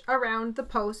stitch around the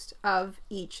post of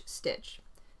each stitch.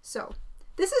 So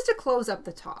this is to close up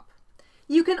the top.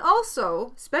 You can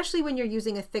also, especially when you're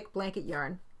using a thick blanket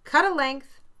yarn, cut a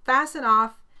length, fasten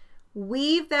off,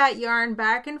 weave that yarn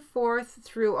back and forth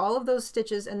through all of those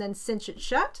stitches and then cinch it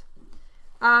shut.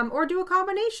 Or do a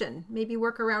combination. Maybe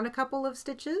work around a couple of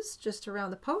stitches just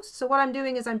around the post. So what I'm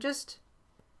doing is I'm just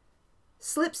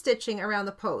slip stitching around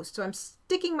the post. So I'm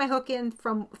sticking my hook in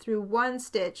through one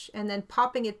stitch and then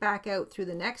popping it back out through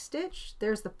the next stitch.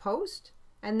 There's the post.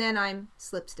 And then I'm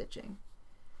slip stitching.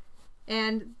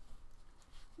 And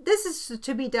this is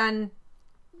to be done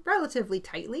relatively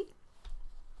tightly.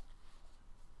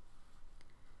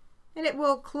 And it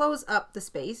will close up the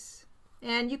space.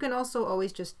 And you can also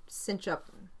always just cinch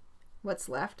up what's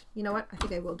left. You know what? I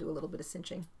think I will do a little bit of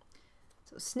cinching.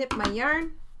 So snip my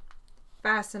yarn,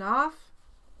 fasten off.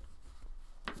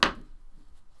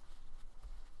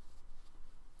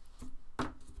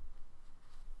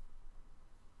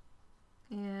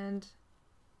 And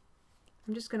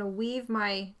I'm just going to weave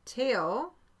my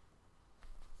tail.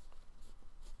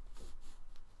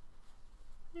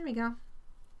 There we go.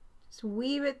 Just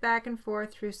weave it back and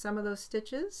forth through some of those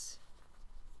stitches.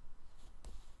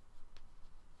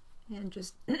 And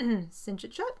just cinch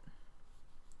it shut.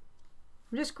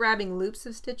 I'm just grabbing loops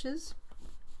of stitches.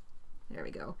 There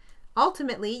we go.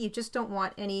 Ultimately, you just don't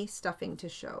want any stuffing to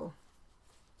show.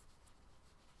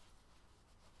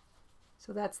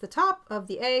 So that's the top of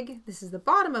the egg. This is the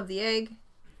bottom of the egg.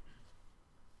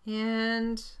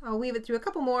 And I'll weave it through a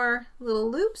couple more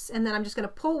little loops, and then I'm just going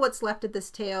to pull what's left of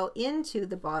this tail into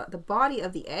the body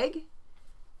of the egg.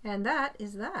 And that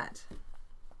is that.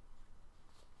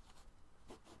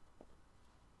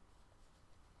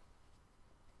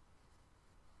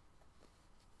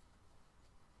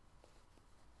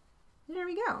 There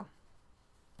we go.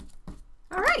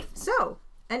 All right, so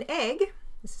an egg.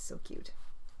 This is so cute.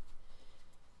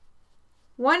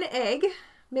 One egg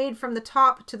made from the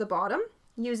top to the bottom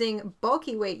using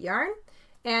bulky weight yarn.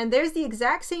 And there's the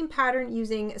exact same pattern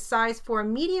using size 4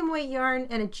 medium weight yarn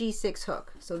and a G6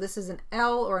 hook. So this is an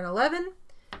L or an 11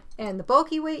 and the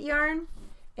bulky weight yarn.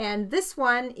 And this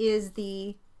one is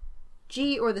the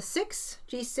G or the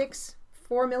G6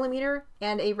 4mm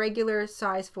and a regular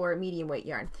size 4 medium weight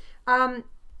yarn.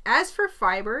 As for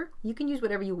fiber, you can use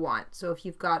whatever you want. So if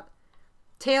you've got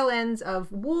tail ends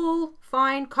of wool,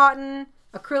 fine, cotton,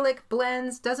 acrylic,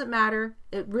 blends, doesn't matter.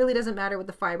 It really doesn't matter what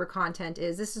the fiber content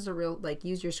is. This is a real, like,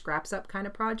 use your scraps up kind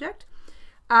of project.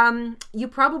 You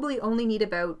probably only need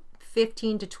about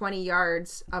 15 to 20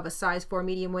 yards of a size 4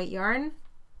 medium weight yarn.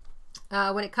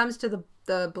 When it comes to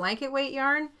the blanket weight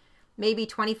yarn, maybe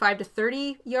 25 to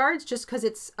 30 yards, just because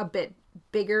it's a bit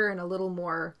bigger and a little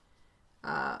more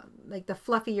like the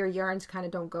fluffier yarns kind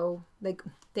of don't go, like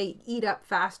they eat up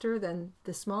faster than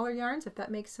the smaller yarns, if that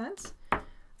makes sense.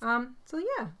 So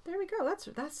yeah, there we go.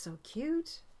 That's so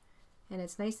cute. And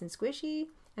it's nice and squishy.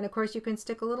 And of course you can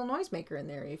stick a little noisemaker in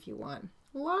there if you want.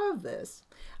 Love this.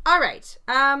 All right.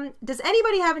 Does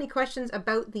anybody have any questions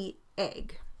about the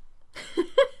egg?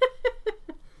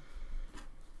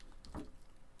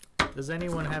 Does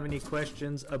anyone have any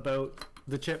questions about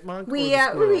the chipmunk? We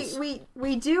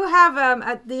do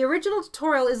have the original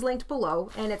tutorial is linked below,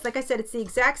 and it's like I said, it's the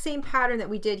exact same pattern that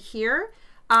we did here.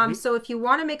 So if you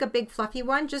want to make a big fluffy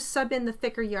one, just sub in the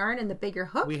thicker yarn and the bigger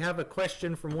hook. We have a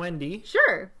question from Wendy.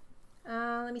 Sure.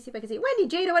 Let me see if I can see.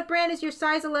 Wendy, Jada, what brand is your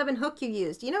size 11 hook you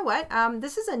used? You know what?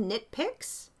 This is a Knit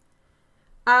Picks.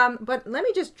 But let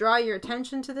me just draw your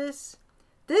attention to this.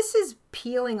 This is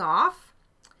peeling off.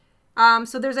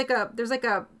 So there's like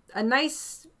a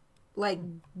nice like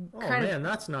kind of,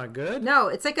 that's not good. No,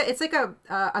 it's like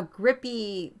a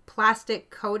grippy plastic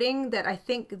coating that I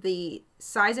think the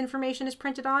size information is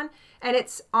printed on, and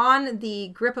it's on the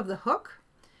grip of the hook,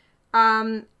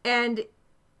 and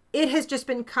it has just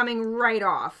been coming right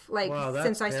off, like,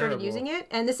 since I started using it.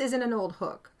 And this isn't an old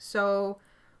hook, so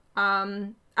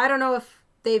I don't know if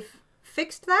they've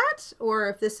fixed that or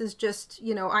if this is just,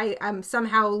 you know, I'm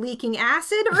somehow leaking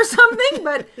acid or something,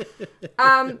 but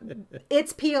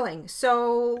it's peeling.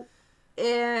 So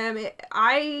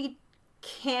I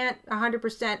can't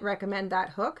 100% recommend that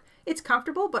hook. It's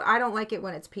comfortable, but I don't like it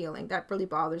when it's peeling. That really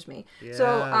bothers me. Yeah,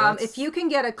 so if you can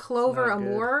get a Clover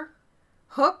Amour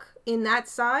hook in that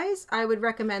size, I would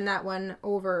recommend that one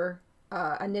over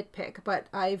a Knit Pick. But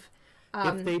I've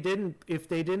if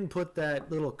they didn't put that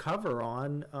little cover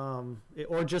on,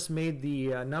 or just made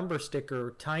the number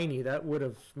sticker tiny, that would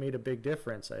have made a big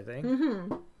difference, I think.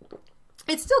 Mm-hmm.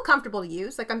 It's still comfortable to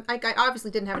use. Like I obviously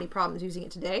didn't have any problems using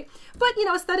it today, but you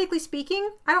know, aesthetically speaking,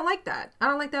 I don't like that. I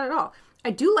don't like that at all.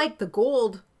 I do like the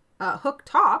gold hook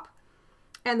top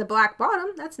and the black bottom.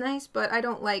 That's nice, but I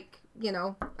don't like, you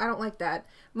know, I don't like that.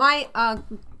 My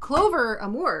Clover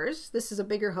Amours, this is a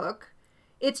bigger hook.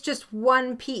 It's just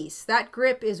one piece. That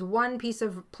grip is one piece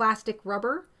of plastic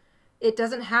rubber. It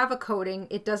doesn't have a coating.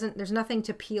 There's nothing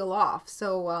to peel off.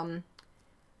 So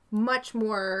much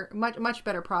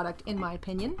better product in my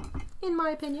opinion.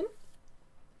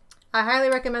 I highly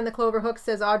recommend the Clover hook,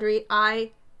 says Audrey.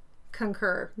 I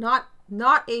concur. Not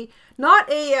a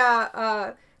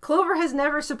Clover has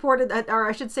never supported that, or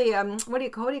I should say, what do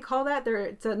you call that?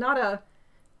 It's not a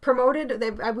promoted.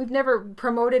 We've never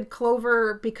promoted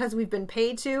Clover because we've been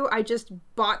paid to. I just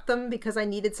bought them because I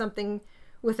needed something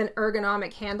with an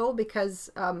ergonomic handle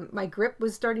because my grip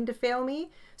was starting to fail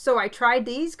me. So I tried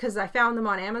these because I found them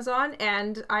on Amazon,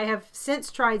 and I have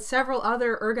since tried several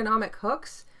other ergonomic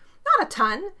hooks. Not a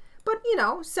ton, but you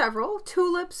know, several.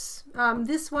 Tulips,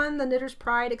 this one, the Knitter's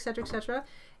Pride, etc., etc.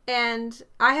 And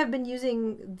I have been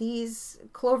using these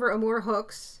Clover Amour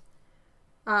hooks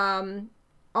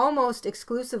almost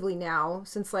exclusively now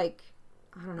since, like,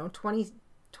 I don't know,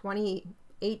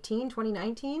 2018,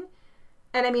 2019.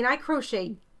 And I mean, I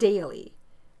crochet daily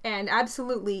and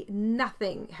absolutely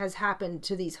nothing has happened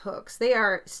to these hooks. They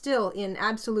are still in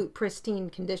absolute pristine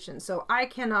condition. So I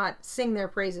cannot sing their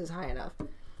praises high enough.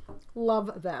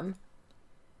 Love them.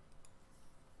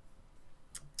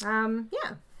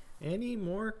 Yeah. Any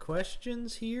more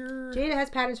questions here? Jada has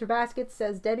patterns for baskets,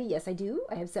 says Debbie. Yes, I do.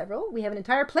 I have several. We have an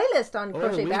entire playlist on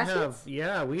crochet baskets.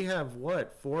 We have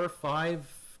what, 4 or 5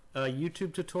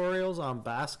 YouTube tutorials on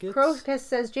baskets. Crocus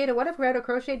says, Jada, what if we had a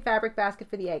crocheted fabric basket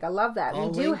for the egg? I love that.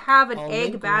 We do have an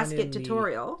egg basket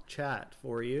tutorial. Chat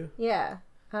for you. Yeah.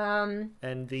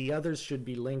 And the others should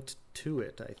be linked to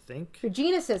it, I think.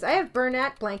 Regina says, I have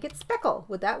Bernat Blanket Speckle.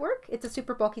 Would that work? It's a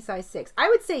super bulky size 6. I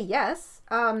would say yes.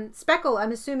 Speckle,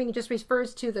 I'm assuming, just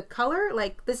refers to the color.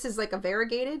 Like, this is like a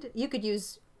variegated. You could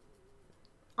use...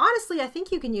 Honestly, I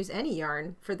think you can use any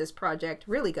yarn for this project,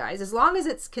 really, guys, as long as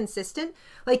it's consistent.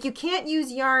 Like, you can't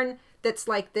use yarn that's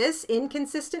like this,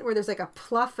 inconsistent, where there's like a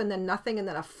pluff and then nothing and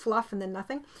then a fluff and then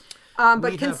nothing.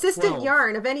 But consistent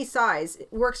yarn of any size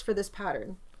works for this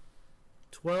pattern.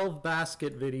 12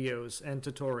 basket videos and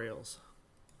tutorials.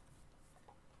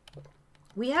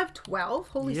 We have 12?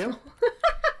 Holy smokes.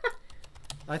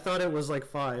 I thought it was like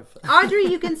 5. Audrey,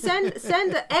 you can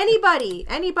send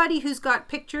anybody who's got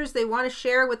pictures they want to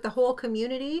share with the whole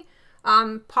community.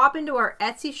 Pop into our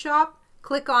Etsy shop,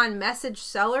 click on message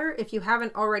seller if you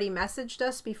haven't already messaged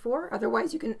us before.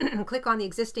 Otherwise, you can click on the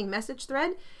existing message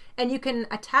thread and you can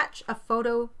attach a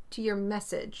photo to your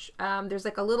message. There's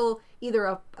like a little,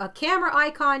 either a camera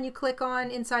icon you click on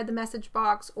inside the message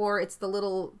box, or it's the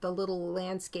little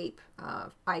landscape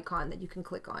icon that you can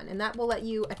click on, and that will let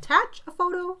you attach a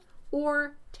photo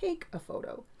or take a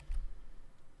photo.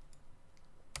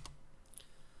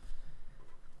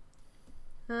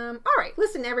 All right,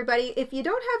 listen, everybody, if you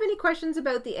don't have any questions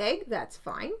about the egg, that's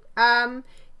fine.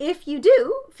 If you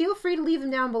do, feel free to leave them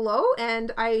down below,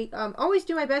 and I always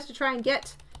do my best to try and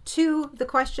get to the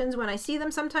questions when I see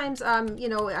them. Sometimes, you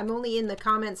know, I'm only in the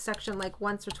comments section like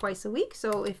once or twice a week,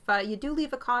 so if you do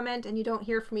leave a comment and you don't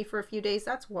hear from me for a few days,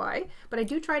 that's why, but I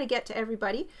do try to get to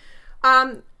everybody.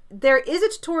 There is a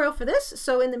tutorial for this,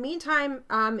 so in the meantime,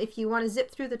 if you want to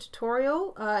zip through the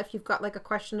tutorial, if you've got like a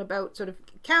question about sort of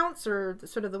counts or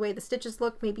sort of the way the stitches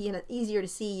look, maybe in an easier to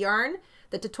see yarn,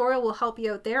 the tutorial will help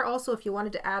you out there. Also, if you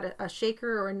wanted to add a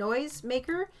shaker or a noise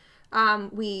maker,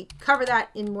 we cover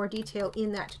that in more detail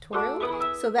in that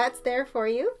tutorial, so that's there for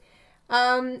you.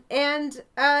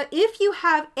 If you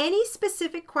have any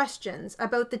specific questions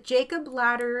about the Jacob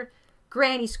Ladder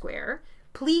granny square,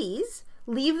 please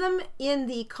leave them in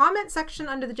the comment section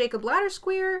under the Jacob Ladder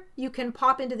square. You can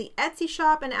pop into the Etsy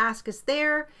shop and ask us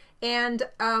there, and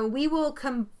we will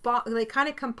kind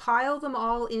of compile them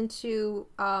all into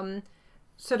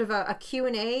sort of a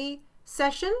Q&A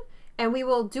session, and we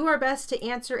will do our best to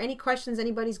answer any questions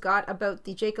anybody's got about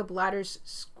the Jacob Ladder's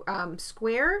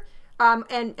square,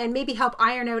 and maybe help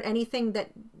iron out anything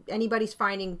that anybody's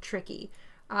finding tricky.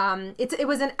 It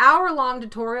was an hour-long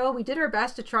tutorial. We did our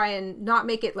best to try and not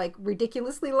make it like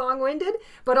ridiculously long-winded,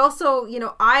 but also, you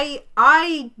know, I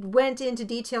went into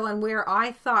detail on where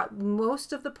I thought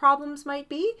most of the problems might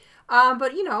be,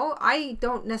 but you know, I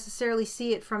don't necessarily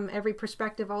see it from every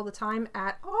perspective all the time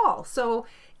at all. So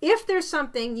if there's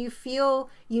something you feel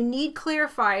you need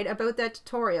clarified about that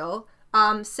tutorial,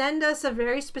 send us a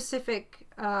very specific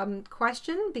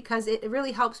question, because it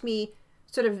really helps me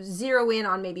sort of zero in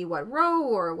on maybe what row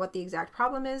or what the exact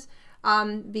problem is,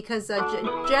 because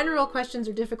general questions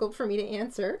are difficult for me to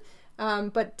answer.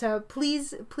 But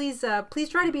please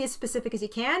try to be as specific as you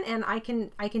can, and I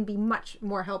can be much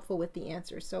more helpful with the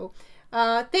answers. So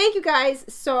thank you guys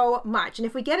so much. And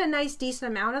if we get a nice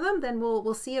decent amount of them, then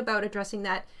we'll see about addressing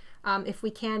that if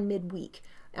we can midweek.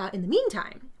 In the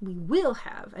meantime, we will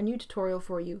have a new tutorial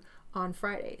for you on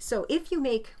Friday. So if you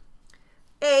make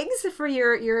eggs for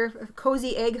your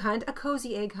cozy egg hunt, a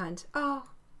cozy egg hunt. Oh,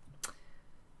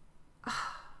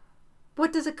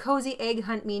 what does a cozy egg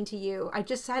hunt mean to you? I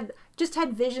just had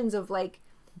visions of like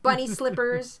bunny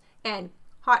slippers and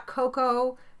hot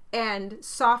cocoa and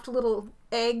soft little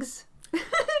eggs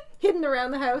hidden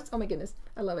around the house. Oh my goodness,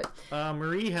 I love it.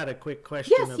 Marie had a quick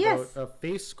question about yes. a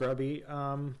face scrubby.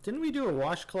 Didn't we do a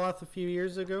washcloth a few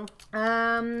years ago?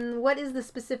 What is the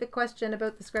specific question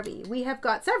about the scrubby? We have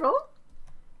got several.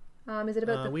 Is it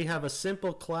about we have a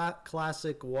simple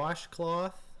classic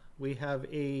washcloth. We have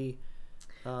a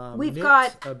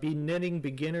knitting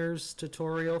beginners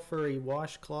tutorial for a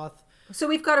washcloth. So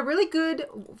we've got a really good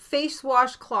face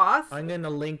washcloth. I'm going to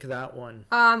link that one.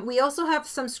 We also have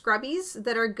some scrubbies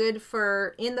that are good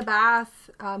for in the bath,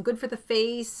 good for the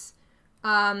face.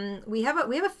 We have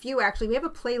a few actually. We have a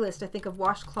playlist, I think, of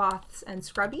washcloths and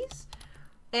scrubbies.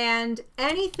 And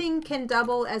anything can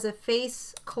double as a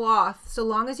face cloth so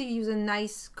long as you use a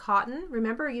nice cotton.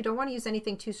 Remember, you don't want to use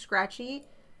anything too scratchy.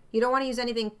 You don't want to use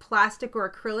anything plastic or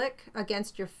acrylic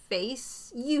against your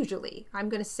face, usually. I'm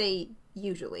going to say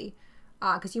usually,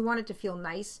 because you want it to feel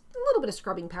nice. A little bit of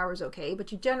scrubbing power is okay,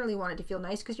 but you generally want it to feel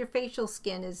nice because your facial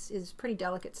skin is pretty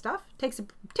delicate stuff. Takes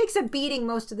a beating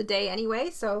most of the day anyway,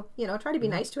 so, you know, try to be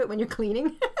nice to it when you're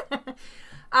cleaning.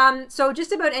 So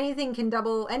just about anything can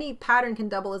double, any pattern can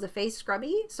double as a face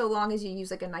scrubby, so long as you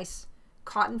use like a nice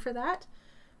cotton for that.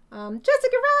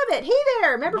 Jessica Rabbit, hey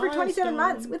there, member for 27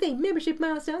 months with a membership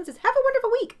milestone, says, have a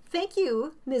wonderful week. Thank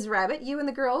you, Ms. Rabbit. You and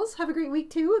the girls have a great week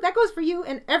too. That goes for you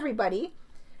and everybody.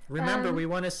 Remember, we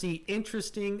want to see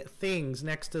interesting things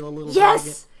next to the little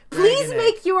yes! Please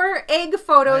make your egg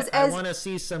photos I want to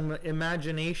see some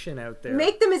imagination out there.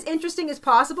 Make them as interesting as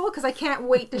possible, because I can't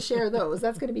wait to share those.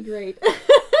 That's going to be great.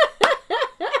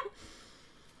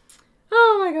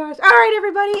 Oh my gosh. All right,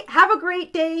 everybody. Have a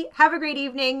great day. Have a great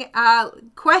evening.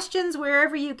 Questions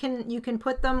wherever you can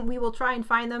put them. We will try and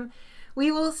find them.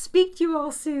 We will speak to you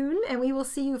all soon, and we will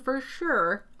see you for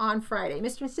sure on Friday.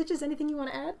 Mr. InStitches, anything you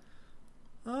want to add?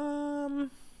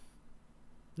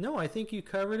 No, I think you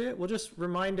covered it. We'll just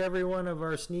remind everyone of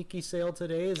our sneaky sale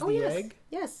today is the egg.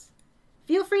 Yes.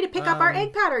 Feel free to pick up our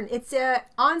egg pattern. It's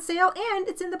on sale and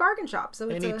it's in the bargain shop. So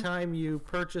it's anytime you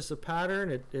purchase a pattern,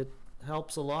 it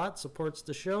helps a lot, supports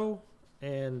the show,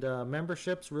 and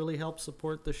memberships really help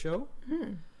support the show.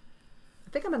 I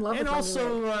think I'm in love with my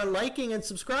new egg. Liking and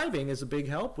subscribing is a big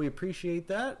help. We appreciate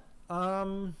that.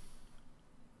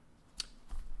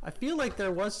 I feel like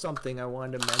there was something I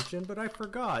wanted to mention, but I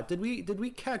forgot. Did we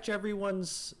catch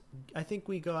everyone's? I think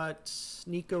we got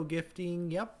Nico gifting.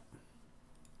 Yep.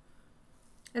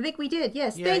 I think we did.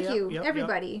 Yes. Yeah, Thank you,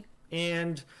 everybody. Yep.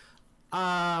 And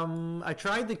I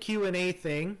tried the Q&A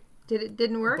thing.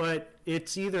 Didn't work? But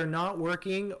it's either not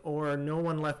working or no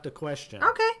one left a question.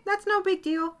 Okay, that's no big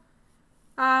deal.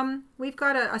 We've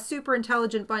got a super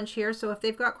intelligent bunch here, so if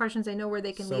they've got questions, they know where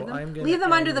they can leave them. Leave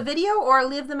them under the video or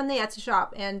leave them in the Etsy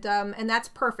shop, and that's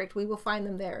perfect. We will find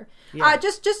them there. Yeah.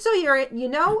 Just so you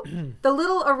know, the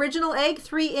little original egg,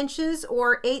 3 inches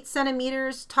or 8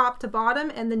 centimeters top to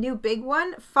bottom, and the new big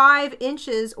one, 5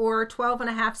 inches or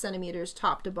 12.5 centimeters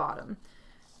top to bottom.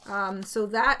 So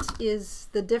that is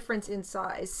the difference in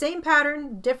size. Same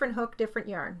pattern, different hook, different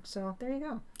yarn. So there you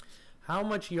go. How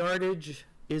much yardage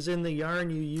is in the yarn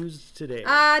you used today?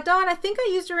 Dawn, I think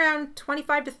I used around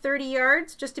 25 to 30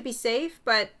 yards just to be safe,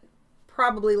 but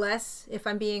probably less if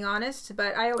I'm being honest,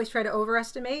 but I always try to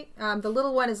overestimate. The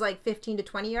little one is like 15 to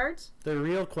 20 yards. The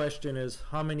real question is,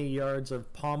 how many yards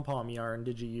of pom-pom yarn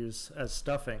did you use as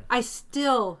stuffing? I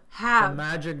still have the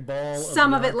magic ball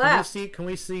some of it left. Can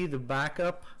we see the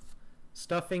backup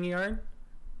stuffing yarn?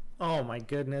 Oh my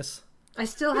goodness. I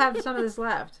still have some of this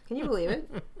left. Can you believe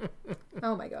it?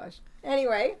 Oh my gosh.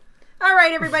 Anyway, all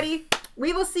right, everybody.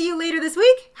 We will see you later this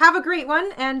week. Have a great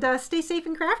one, and stay safe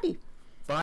and crafty.